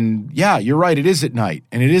 And yeah, you're right. It is at night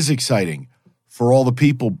and it is exciting for all the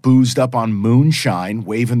people boozed up on moonshine,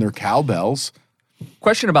 waving their cowbells.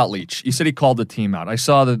 Question about Leach. You said he called the team out. I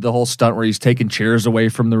saw the whole stunt where he's taking chairs away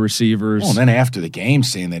from the receivers. Oh, and then after the game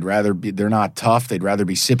saying they're not tough. They'd rather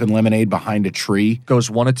be sipping lemonade behind a tree.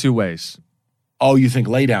 Goes one of two ways. Oh, you think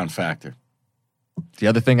lay down factor. The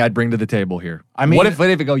other thing I'd bring to the table here. I mean, what if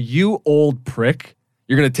they go, you old prick,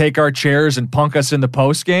 you're going to take our chairs and punk us in the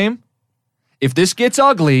post game? If this gets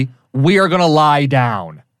ugly, we are going to lie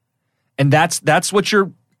down. And that's what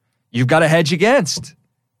you've got to hedge against.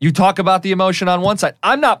 You talk about the emotion on one side.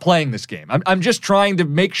 I'm not playing this game. I'm just trying to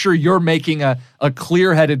make sure you're making a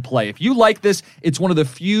clear-headed play. If you like this, it's one of the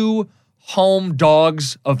few home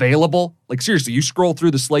dogs available. Like, seriously, you scroll through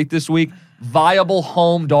the slate this week, viable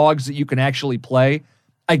home dogs that you can actually play.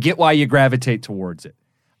 I get why you gravitate towards it.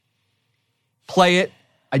 Play it.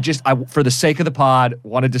 I for the sake of the pod,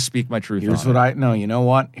 wanted to speak my truth. You know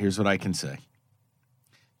what? Here's what I can say.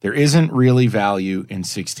 There isn't really value in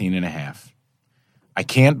 16.5. I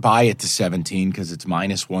can't buy it to 17 because it's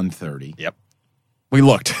minus 130. Yep. We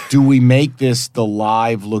looked. Do we make this the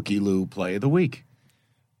live looky-loo play of the week?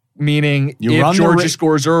 Meaning, if Georgia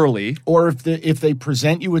scores early. Or if they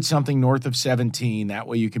present you with something north of 17, that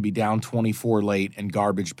way you can be down 24 late and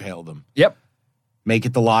garbage pail them. Yep. Make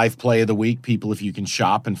it the live play of the week. People, if you can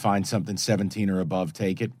shop and find something 17 or above,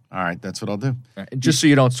 take it. All right, that's what I'll do. Right. And just so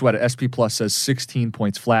you don't sweat it, SP Plus says 16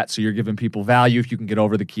 points flat, so you're giving people value if you can get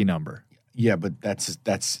over the key number. Yeah, but that's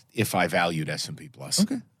if I valued S&P Plus.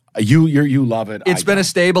 Okay. You love it. It's been a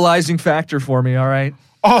stabilizing factor for me, all right?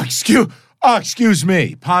 Oh, excuse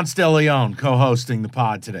me. Ponce de Leon co-hosting the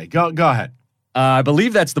pod today. Go ahead. I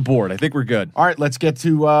believe that's the board. I think we're good. All right, let's get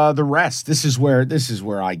to the rest. This is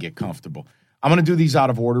where I get comfortable. I'm going to do these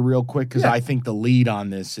out of order real quick because I think the lead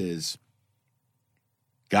on this is,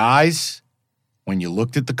 guys, when you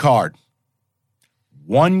looked at the card,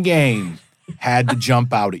 one game had to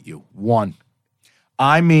jump out at you. One.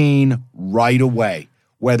 I mean right away.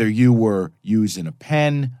 Whether you were using a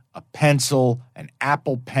pen, a pencil, an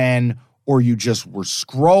Apple pen, or you just were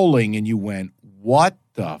scrolling and you went, what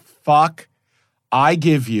the fuck? I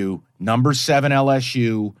give you number 7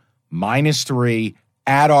 LSU, -3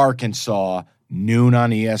 at Arkansas, noon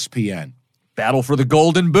on ESPN. Battle for the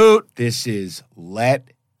Golden Boot. This is let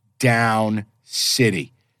down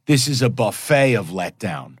city. This is a buffet of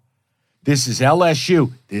letdown. This is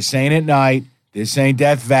LSU. This ain't at night. This ain't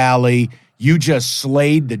Death Valley. You just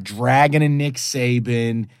slayed the dragon and Nick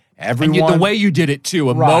Saban. Everyone, the way you did it, too.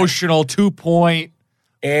 Emotional, 2-point.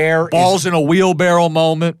 Air balls in a wheelbarrow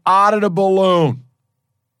moment. Out of the balloon.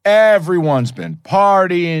 Everyone's been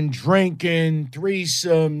partying, drinking,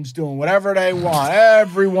 threesomes, doing whatever they want.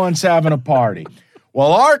 Everyone's having a party.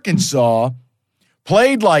 Well, Arkansas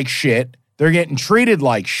played like shit. They're getting treated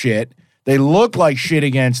like shit. They look like shit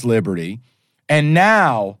against Liberty. And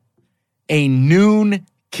now, a noon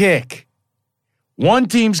kick. One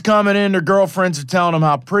team's coming in, their girlfriends are telling them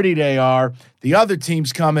how pretty they are. The other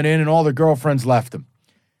team's coming in, and all their girlfriends left them.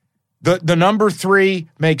 The number 3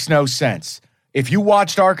 makes no sense. If you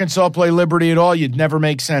watched Arkansas play Liberty at all, you'd never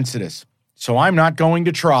make sense of this. So I'm not going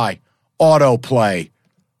to try. Autoplay.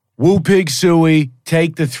 Woo Pig Suey,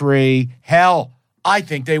 take the 3. Hell, I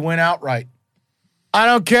think they win outright. I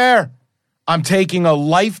don't care. I'm taking a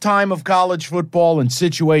lifetime of college football and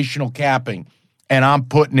situational capping, and I'm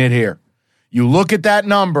putting it here. You look at that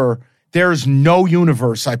number, there's no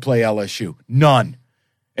universe I play LSU. None.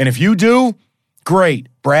 And if you do, great.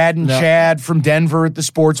 Brad and Chad from Denver at the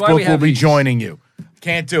Sportsbook will be joining you.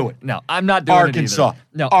 Can't do it. No, I'm not doing Arkansas. it either.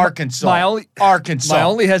 No, Arkansas. Arkansas. My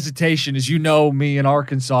only hesitation is, me and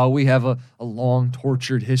Arkansas, we have a long,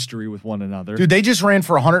 tortured history with one another. Dude, they just ran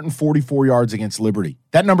for 144 yards against Liberty.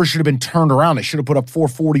 That number should have been turned around. They should have put up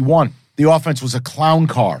 441. The offense was a clown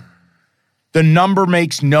car. The number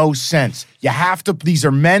makes no sense. You have to, these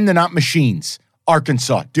are men, they're not machines.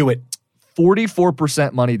 Arkansas, do it.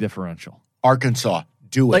 44% money differential. Arkansas,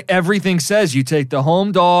 do it. Like everything says, you take the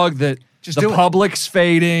home dog, that the public's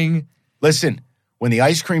fading. Listen, when the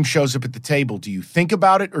ice cream shows up at the table, do you think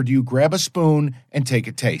about it or do you grab a spoon and take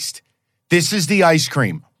a taste? This is the ice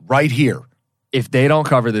cream right here. If they don't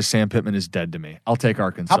cover this, Sam Pittman is dead to me. I'll take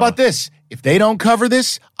Arkansas. How about this? If they don't cover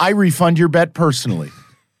this, I refund your bet personally.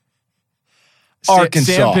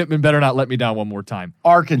 Arkansas. Sam Pittman better not let me down one more time.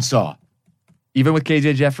 Arkansas. Even with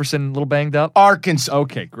KJ Jefferson a little banged up? Arkansas.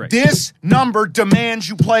 Okay, great. This number demands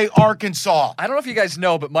you play Arkansas. I don't know if you guys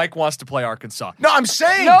know, but Mike wants to play Arkansas. No, I'm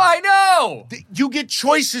saying. No, I know. You get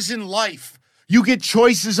choices in life. You get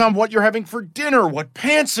choices on what you're having for dinner. What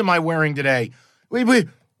pants am I wearing today? Wait.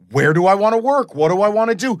 Where do I want to work? What do I want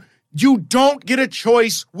to do? You don't get a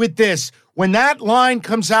choice with this. When that line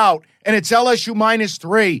comes out and it's LSU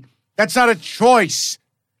 -3, that's not a choice.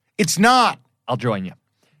 It's not. I'll join you.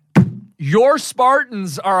 Your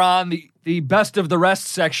Spartans are on the best of the rest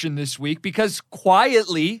section this week because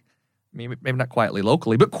quietly, maybe not quietly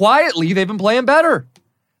locally, but quietly they've been playing better.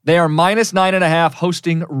 They are -9.5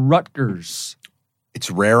 hosting Rutgers.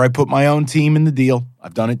 It's rare I put my own team in the deal.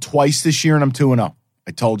 I've done it twice this year and I'm 2-0.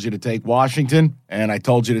 I told you to take Washington and I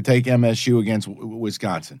told you to take MSU against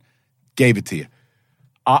Wisconsin. Gave it to you.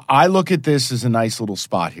 I look at this as a nice little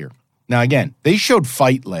spot here. Now, again, they showed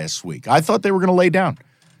fight last week. I thought they were going to lay down.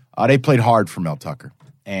 They played hard for Mel Tucker.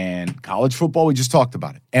 And college football, we just talked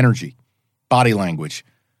about it. Energy, body language,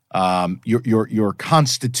 your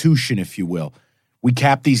constitution, if you will. We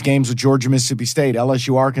capped these games with Georgia, Mississippi State,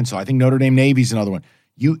 LSU, Arkansas. I think Notre Dame Navy's another one.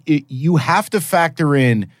 You have to factor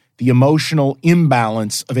in the emotional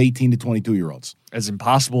imbalance of 18 to 22-year-olds. As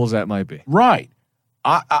impossible as that might be. Right.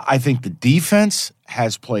 I think the defense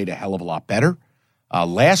has played a hell of a lot better.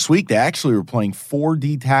 Last week, they actually were playing 4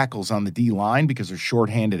 D tackles on the D line because they're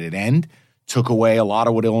shorthanded at end. Took away a lot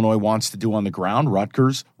of what Illinois wants to do on the ground.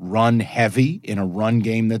 Rutgers run heavy in a run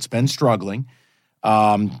game that's been struggling.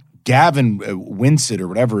 Gavin Winsett, or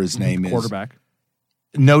whatever his name is. Quarterback.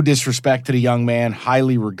 No disrespect to the young man,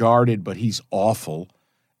 highly regarded, but he's awful.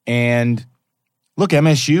 And look,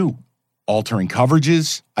 MSU altering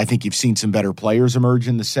coverages. I think you've seen some better players emerge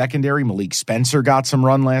in the secondary. Malik Spencer got some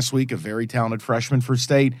run last week, a very talented freshman for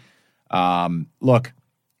State. Look,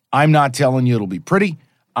 I'm not telling you it'll be pretty.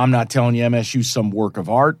 I'm not telling you MSU's some work of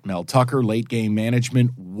art. Mel Tucker, late game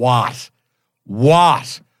management. What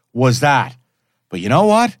was that? But you know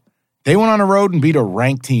what? They went on the road and beat a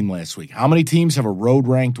ranked team last week. How many teams have a road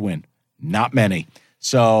ranked win? Not many.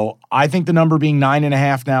 So I think the number being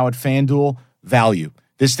 9.5 now at FanDuel, value.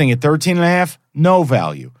 This thing at 13.5, no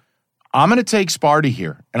value. I'm going to take Sparty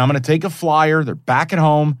here, and I'm going to take a flyer. They're back at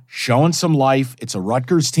home, showing some life. It's a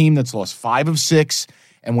Rutgers team that's lost 5 of 6.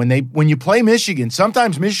 And when you play Michigan,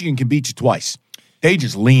 sometimes Michigan can beat you twice. They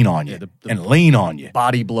just lean on you and lean on you.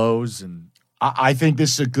 Body blows. And I think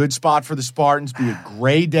this is a good spot for the Spartans. Be a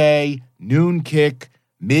gray day, noon kick,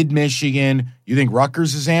 mid-Michigan. You think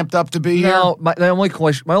Rutgers is amped up to be here? No, my only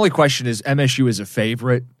question is MSU is a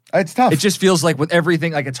favorite. It's tough. It just feels like with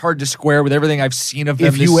everything, like it's hard to square with everything I've seen of them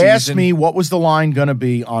this season. If you asked me what was the line going to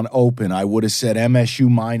be on open, I would have said MSU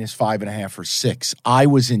 -5.5 or 6. I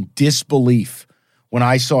was in disbelief when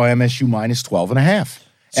I saw MSU -12.5.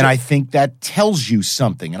 And I think that tells you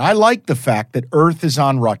something. And I like the fact that Earth is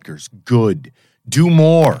on Rutgers. Good. Do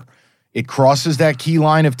more. It crosses that key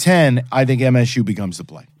line of 10. I think MSU becomes the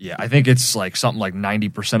play. Yeah, I think it's like something like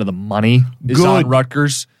 90% of the money is on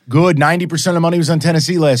Rutgers. Good. 90% of the money was on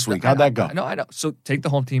Tennessee last week. How'd that go? I know. So take the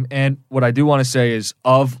home team. And what I do want to say is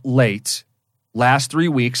of late, last 3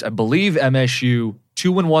 weeks, I believe MSU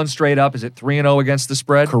 2-1 straight up. Is it 3-0 against the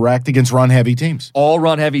spread? Correct. Against run-heavy teams. All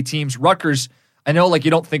run-heavy teams. Rutgers, I know like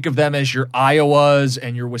you don't think of them as your Iowas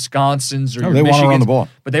and your Wisconsins or your Michigans. They want to run the ball.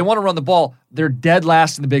 But they want to run the ball. They're dead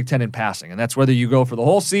last in the Big Ten in passing. And that's whether you go for the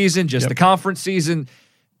whole season, just the conference season.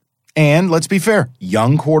 And let's be fair,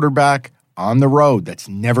 young quarterback on the road. That's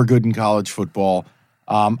never good in college football.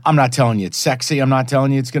 I'm not telling you it's sexy. I'm not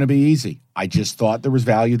telling you it's going to be easy. I just thought there was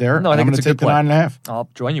value there. No, I think I'm it's going a to good take the 9.5. I'll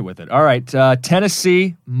join you with it. All right,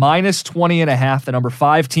 Tennessee -20.5, the number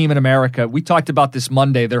 5 team in America. We talked about this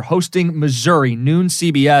Monday. They're hosting Missouri, noon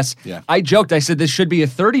CBS. Yeah. I joked. I said this should be a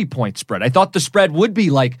 30-point spread. I thought the spread would be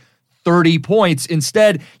like 30 points.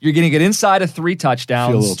 Instead, you're going to get inside of 3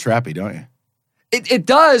 touchdowns. Feel a little trappy, don't you? It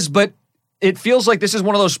does, but it feels like this is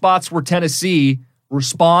one of those spots where Tennessee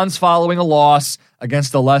responds following a loss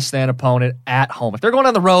against a less-than opponent at home. If they're going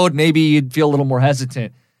on the road, maybe you'd feel a little more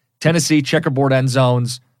hesitant. Tennessee, checkerboard end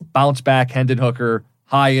zones, bounce back, Hendon Hooker,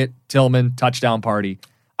 Hyatt, Tillman, touchdown party.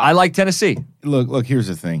 I like Tennessee. Look, here's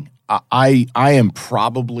the thing. I am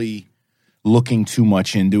probably looking too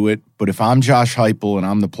much into it, but if I'm Josh Heupel and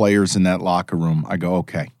I'm the players in that locker room, I go,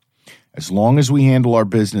 okay, as long as we handle our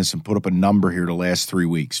business and put up a number here the last 3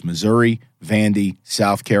 weeks, Missouri, Vandy,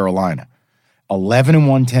 South Carolina,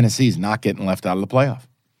 11-1 Tennessee is not getting left out of the playoff.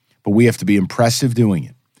 But we have to be impressive doing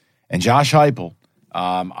it. And Josh Heupel,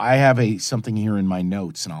 I have something here in my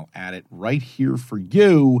notes, and I'll add it right here for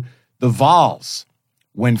you. The Vols,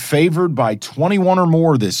 when favored by 21 or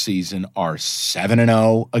more this season, are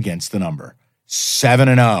 7-0 against the number.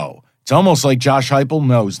 7-0. It's almost like Josh Heupel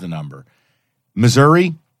knows the number.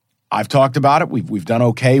 Missouri, I've talked about it. We've done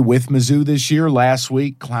okay with Mizzou this year. Last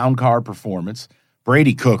week, clown car performance.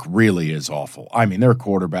 Brady Cook really is awful. I mean, their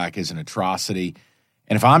quarterback is an atrocity.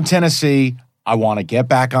 And if I'm Tennessee, I want to get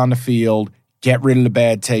back on the field, get rid of the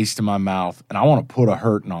bad taste in my mouth, and I want to put a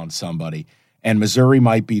hurting on somebody. And Missouri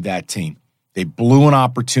might be that team. They blew an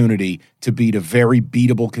opportunity to beat a very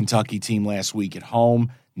beatable Kentucky team last week at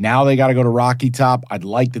home. Now they got to go to Rocky Top. I'd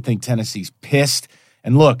like to think Tennessee's pissed.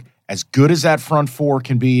 And look, as good as that front four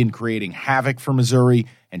can be in creating havoc for Missouri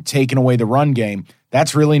and taking away the run game,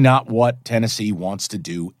 that's really not what Tennessee wants to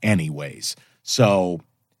do anyways. So,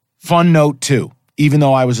 fun note, too. Even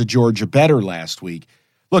though I was a Georgia bettor last week,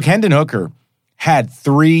 look, Hendon Hooker had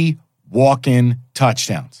 3 walk-in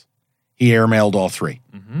touchdowns. He airmailed all 3.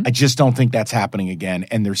 Mm-hmm. I just don't think that's happening again,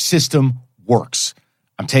 and their system works.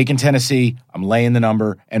 I'm taking Tennessee, I'm laying the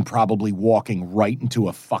number, and probably walking right into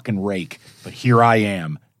a fucking rake. But here I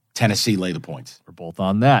am. Tennessee, lay the points. We're both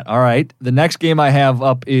on that. All right. The next game I have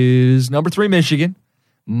up is number 3, Michigan,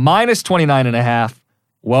 minus 29.5,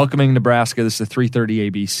 welcoming Nebraska. This is a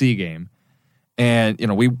 3:30 ABC game. And, you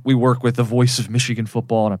know, we work with the voice of Michigan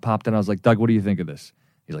football, and I popped in. I was like, Doug, what do you think of this?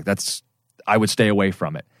 He's like, I would stay away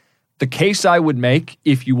from it. The case I would make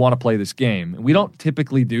if you want to play this game, and we don't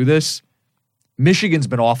typically do this, Michigan's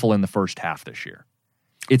been awful in the first half this year.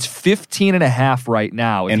 It's 15.5 right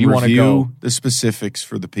now. If and you want to go the specifics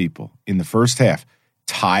for the people. In the first half,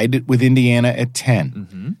 tied with Indiana at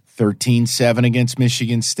 10, 13-7 against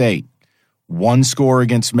Michigan State, 1 score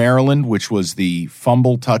against Maryland, which was the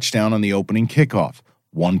fumble touchdown on the opening kickoff,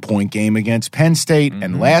 1-point game against Penn State,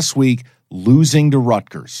 and last week, losing to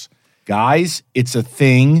Rutgers. Guys, it's a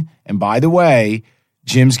thing. And by the way,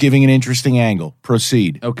 Jim's giving an interesting angle.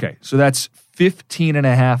 Proceed. Okay, so that's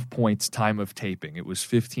 15.5 points time of taping. It was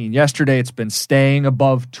 15 yesterday. It's been staying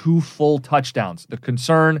above 2 full touchdowns. The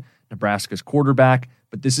concern, Nebraska's quarterback,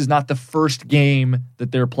 but this is not the first game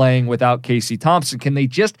that they're playing without Casey Thompson. Can they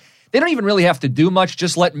don't even really have to do much.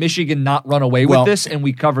 Just let Michigan not run away with this, and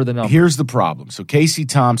we cover the number. Here's the problem. So Casey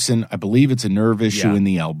Thompson, I believe it's a nerve issue in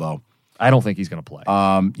the elbow. I don't think he's going to play.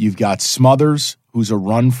 You've got Smothers, who's a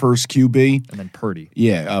run-first QB. And then Purdy.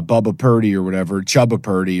 Yeah, Bubba Purdy or whatever, Chubba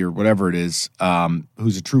Purdy or whatever it is,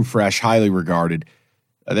 who's a true fresh, highly regarded.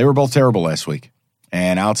 They were both terrible last week.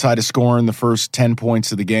 And outside of scoring the first 10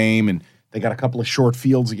 points of the game, and they got a couple of short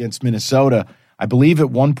fields against Minnesota, I believe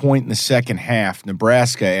at one point in the second half,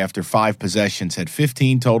 Nebraska, after 5 possessions, had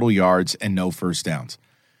 15 total yards and no first downs.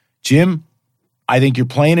 Jim, I think you're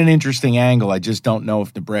playing an interesting angle. I just don't know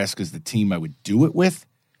if Nebraska's the team I would do it with.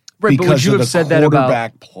 Right, but would you have said that about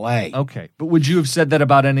quarterback play? Okay, but would you have said that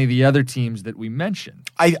about any of the other teams that we mentioned?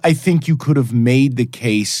 I think you could have made the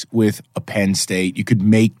case with a Penn State. You could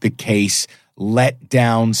make the case let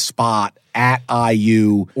down spot at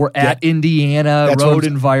IU or at Indiana road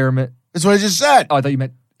environment. That's what I just said. Oh, I thought you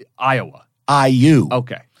meant Iowa. IU.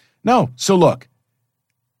 Okay. No. So look,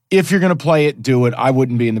 if you're going to play it, do it. I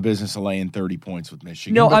wouldn't be in the business of laying 30 points with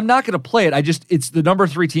Michigan. No, I'm not going to play it. It's the number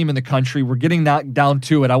 3 team in the country. We're getting knocked down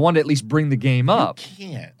to it. I want to at least bring the game up. You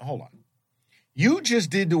can't. Hold on. You just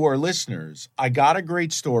did to our listeners, I got a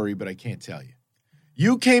great story, but I can't tell you.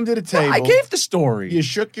 You came to the table. Well, I gave the story. You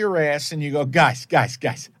shook your ass and you go, guys, I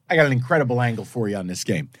got an incredible angle for you on this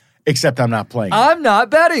game. Except I'm not playing. I'm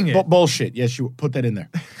not betting it. Bullshit. Yes, you put that in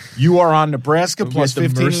there. You are on Nebraska plus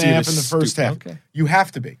 15.5 in the first half. Okay. You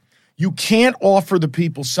have to be. You can't offer the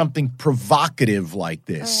people something provocative like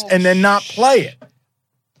this and then not play it.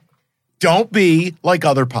 Don't be like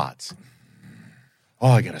other pods. Oh,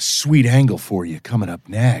 I got a sweet angle for you coming up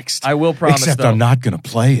next. I will promise, Except though, I'm not going to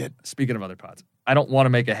play it. Speaking of other pods, I don't want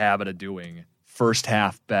to make a habit of doing first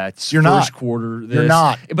half bets, You're first not. quarter this. You're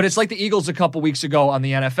not. But it's like the Eagles a couple weeks ago on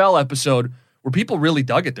the NFL episode where people really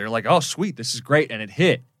dug it. They're like, oh, sweet, this is great, and it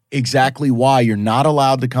hit. exactly why you're not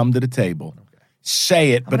allowed to come to the table.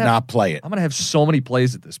 Say it, but not play it. I'm going to have so many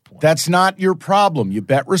plays at this point. That's not your problem. You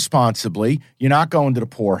bet responsibly. You're not going to the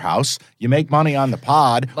poorhouse. You make money on the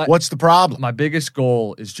pod. What's the problem? My biggest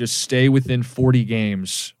goal is just stay within 40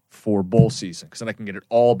 games for bowl season, because then I can get it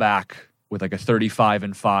all back with like a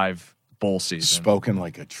 35-5 bowl season. Spoken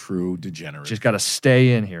like a true degenerate. Just got to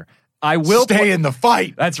stay in here. I will stay in the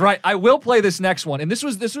fight. That's right. I will play this next one. And this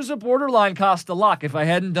was a borderline cost a lock. If I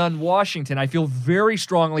hadn't done Washington, I feel very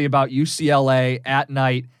strongly about UCLA at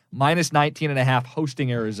night, minus 19.5,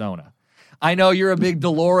 hosting Arizona. I know you're a big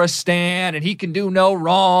Dolores stan, and he can do no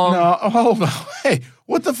wrong. No, hold on. Hey,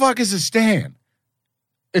 what the fuck is a stan?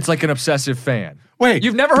 It's like an obsessive fan. Wait.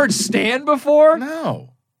 You've never heard Stan before? No.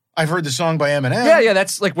 I've heard the song by Eminem. Yeah,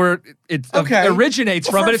 that's like where it originates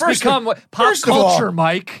from, but it's become pop culture,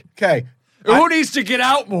 Mike. Okay. Who needs to get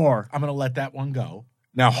out more? I'm going to let that one go.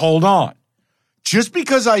 Now, hold on. Just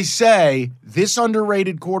because I say this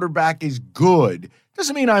underrated quarterback is good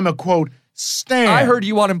doesn't mean I'm a, quote, stan. I heard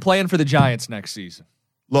you want him playing for the Giants next season.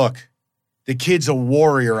 Look, the kid's a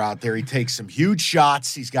warrior out there. He takes some huge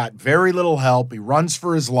shots. He's got very little help. He runs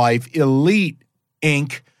for his life. Elite,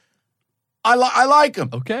 Inc. I like him.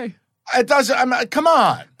 Okay. It doesn't. Come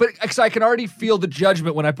on. But I can already feel the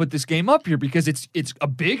judgment when I put this game up here, because it's a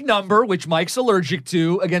big number, which Mike's allergic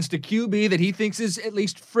to, against a QB that he thinks is at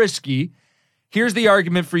least frisky. Here's the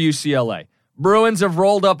argument for UCLA. Bruins have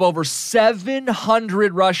rolled up over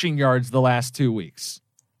 700 rushing yards the last 2 weeks.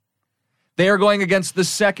 They are going against the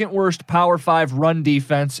second worst Power 5 run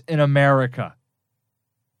defense in America.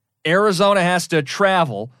 Arizona has to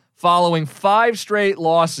travel following 5 straight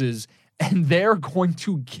losses, and they're going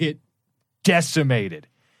to get decimated.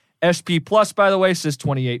 SP Plus, by the way, says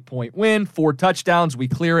 28-point win, 4 touchdowns. We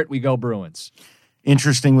clear it. We go Bruins.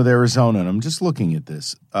 Interesting with Arizona, and I'm just looking at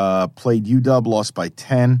this. Played UW, lost by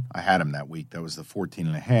 10. I had him that week. That was the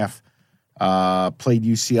 14.5. Played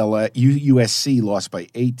USC, lost by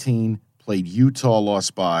 18. Played Utah,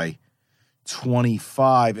 lost by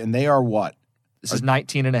 25. And they are what? This is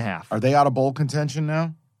 19.5. Are they out of bowl contention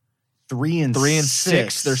now? 3 and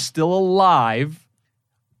 6. They're still alive.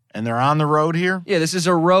 And they're on the road here? Yeah, this is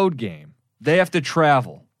a road game. They have to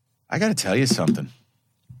travel. I got to tell you something.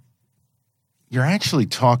 You're actually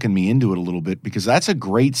talking me into it a little bit, because that's a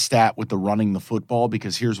great stat with the running the football,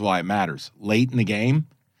 because here's why it matters. Late in the game,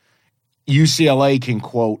 UCLA can,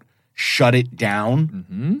 quote, shut it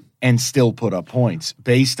down and still put up points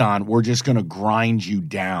based on we're just going to grind you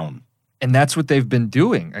down. And that's what they've been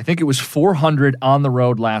doing. I think it was 400 on the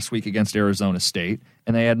road last week against Arizona State,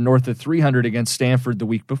 and they had north of 300 against Stanford the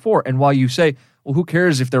week before. And while you say, well, who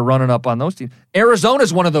cares if they're running up on those teams?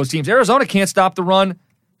 Arizona's one of those teams. Arizona can't stop the run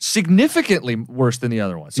significantly worse than the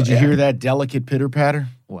other ones. Did you hear that delicate pitter-patter?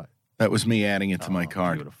 What? That was me adding it to my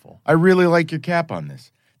card. Beautiful. I really like your cap on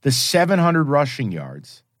this. The 700 rushing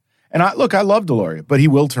yards. And I love Deloria, but he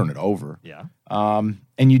will turn it over. Yeah.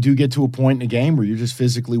 And you do get to a point in a game where you're just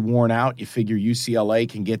physically worn out. You figure UCLA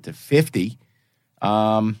can get to 50.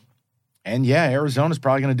 And yeah, Arizona's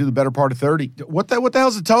probably going to do the better part of 30. What the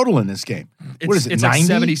hell's the total in this game? What is it, it's 90? like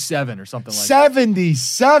 77 or something like that.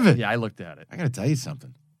 77? Yeah, I looked at it. I got to tell you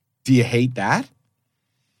something. Do you hate that?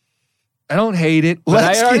 I don't hate it.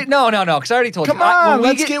 But no, because I already told you. Come on,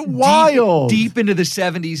 let's get wild. Deep into the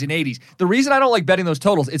 70s and 80s. The reason I don't like betting those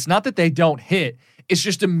totals, it's not that they don't hit. It's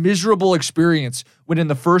just a miserable experience when in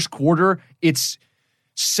the first quarter it's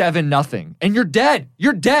 7-0. And you're dead.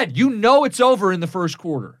 You're dead. You know it's over in the first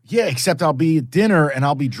quarter. Yeah, except I'll be at dinner and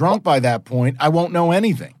I'll be drunk by that point. I won't know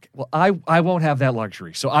anything. Well, I won't have that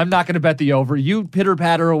luxury, so I'm not going to bet the over. You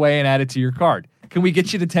pitter-patter away and add it to your card. Can we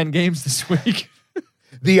get you to 10 games this week?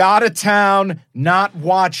 The out-of-town, not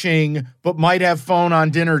watching, but might have phone on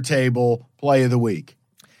dinner table play of the week.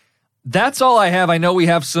 That's all I have. I know we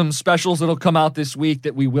have some specials that'll come out this week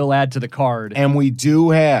that we will add to the card. And we do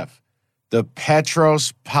have the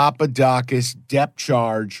Petros Papadakis depth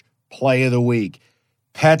charge play of the week.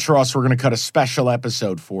 Petros, we're going to cut a special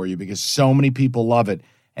episode for you because so many people love it.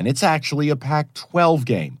 And it's actually a Pac-12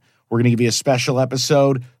 game. We're going to give you a special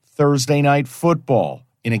episode Thursday night football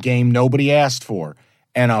in a game nobody asked for.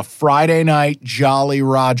 And a Friday night Jolly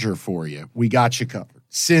Roger for you. We got you covered.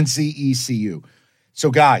 Cincy ECU.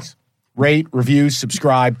 So guys, rate, review,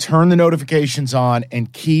 subscribe, turn the notifications on,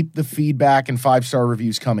 and keep the feedback and 5-star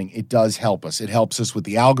reviews coming. It does help us. It helps us with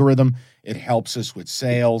the algorithm. It helps us with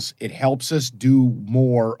sales. It helps us do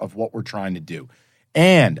more of what we're trying to do.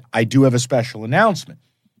 And I do have a special announcement.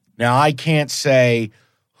 Now, I can't say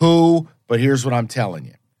who, but here's what I'm telling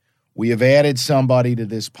you. We have added somebody to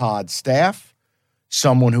this pod staff,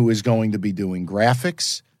 someone who is going to be doing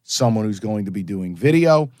graphics, someone who's going to be doing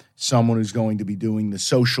video, someone who's going to be doing the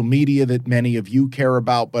social media that many of you care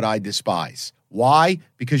about, but I despise. Why?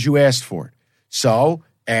 Because you asked for it. So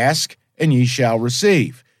ask and ye shall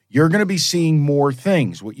receive. You're going to be seeing more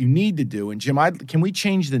things. What you need to do, and Jim, can we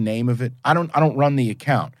change the name of it? I don't run the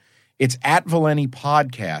account. It's at Valenti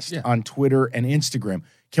Podcast on Twitter and Instagram.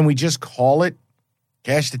 Can we just call it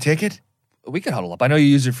Cash the Ticket? We can huddle up. I know you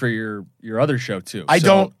use it for your other show too. I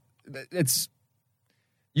don't. It's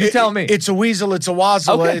tell me. It's a weasel. It's a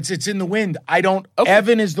wazzle. Okay. It's in the wind. I don't. Okay.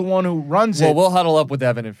 Evan is the one who runs it. Well, we'll huddle up with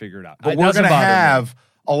Evan and figure it out. But we're going to have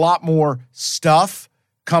a lot more stuff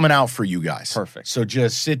coming out for you guys. Perfect. So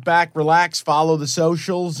just sit back, relax, follow the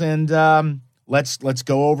socials, and let's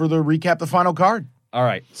go over recap the final card. All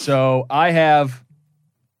right. So I have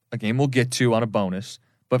a game we'll get to on a bonus,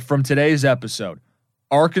 but from today's episode,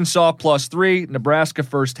 Arkansas +3, Nebraska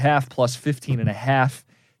first half +15.5,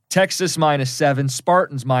 Texas -7,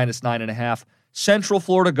 Spartans -9.5, Central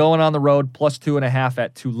Florida going on the road +2.5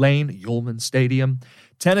 at Tulane, Yulman Stadium,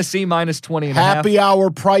 Tennessee -20.5. Happy hour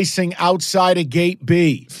pricing outside of Gate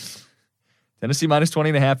B. Tennessee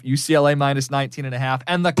 -20.5, UCLA -19.5,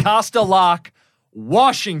 and the Costa lock,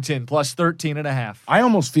 Washington +13.5. I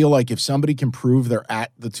almost feel like if somebody can prove they're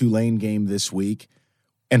at the Tulane game this week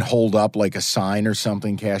and hold up like a sign or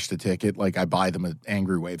something, cash the ticket, like I buy them an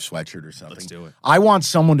Angry Wave sweatshirt or something. Let's do it. I want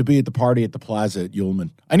someone to be at the party at the plaza at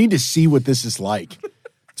Yulman. I need to see what this is like.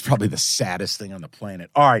 It's probably the saddest thing on the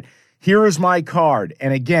planet. All right, here is my card.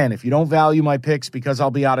 And again, if you don't value my picks because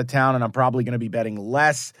I'll be out of town and I'm probably going to be betting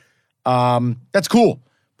less, that's cool.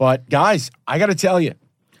 But guys, I got to tell you,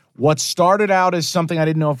 what started out as something I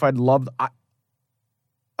didn't know if I'd love, I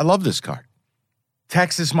love this card.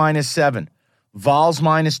 Texas -7. Vols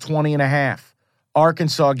 -20.5.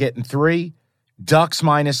 Arkansas getting 3. Ducks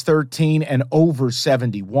 -13 and over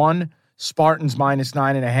 71. Spartans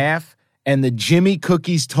 -9.5. And the Jimmy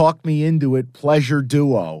Cookies talked me into it pleasure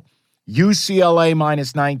duo. UCLA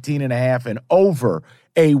 -19.5 and over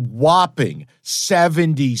a whopping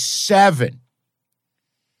 77.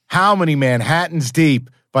 How many Manhattans deep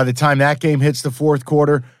by the time that game hits the fourth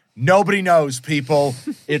quarter? Nobody knows, people.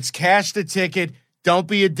 It's cash the ticket. Don't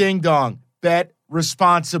be a ding-dong. Bet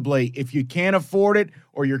responsibly. If you can't afford it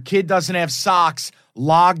or your kid doesn't have socks,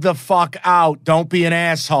 log the fuck out. Don't be an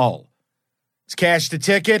asshole. It's cash the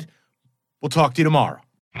ticket. We'll talk to you tomorrow.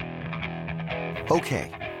 Okay,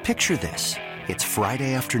 picture this. It's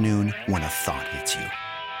Friday afternoon when a thought hits you.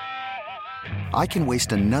 I can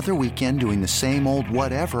waste another weekend doing the same old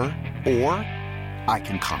whatever, or I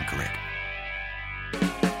can conquer it.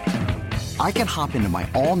 I can hop into my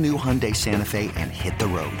all-new Hyundai Santa Fe and hit the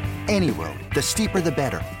road. Any road. The steeper, the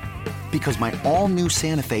better. Because my all-new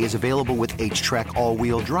Santa Fe is available with H-Track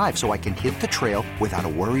all-wheel drive, so I can hit the trail without a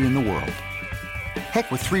worry in the world. Heck,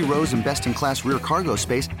 with 3 rows and best-in-class rear cargo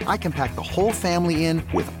space, I can pack the whole family in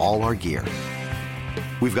with all our gear.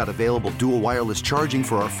 We've got available dual wireless charging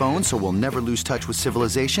for our phones, so we'll never lose touch with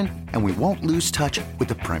civilization, and we won't lose touch with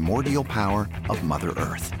the primordial power of Mother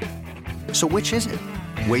Earth. So which is it?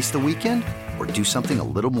 Waste the weekend or do something a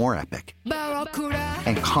little more epic?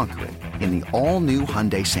 And conquer it in the all-new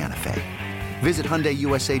Hyundai Santa Fe. Visit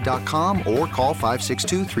HyundaiUSA.com or call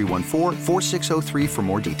 562-314-4603 for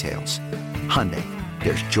more details. Hyundai,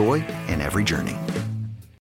 there's joy in every journey.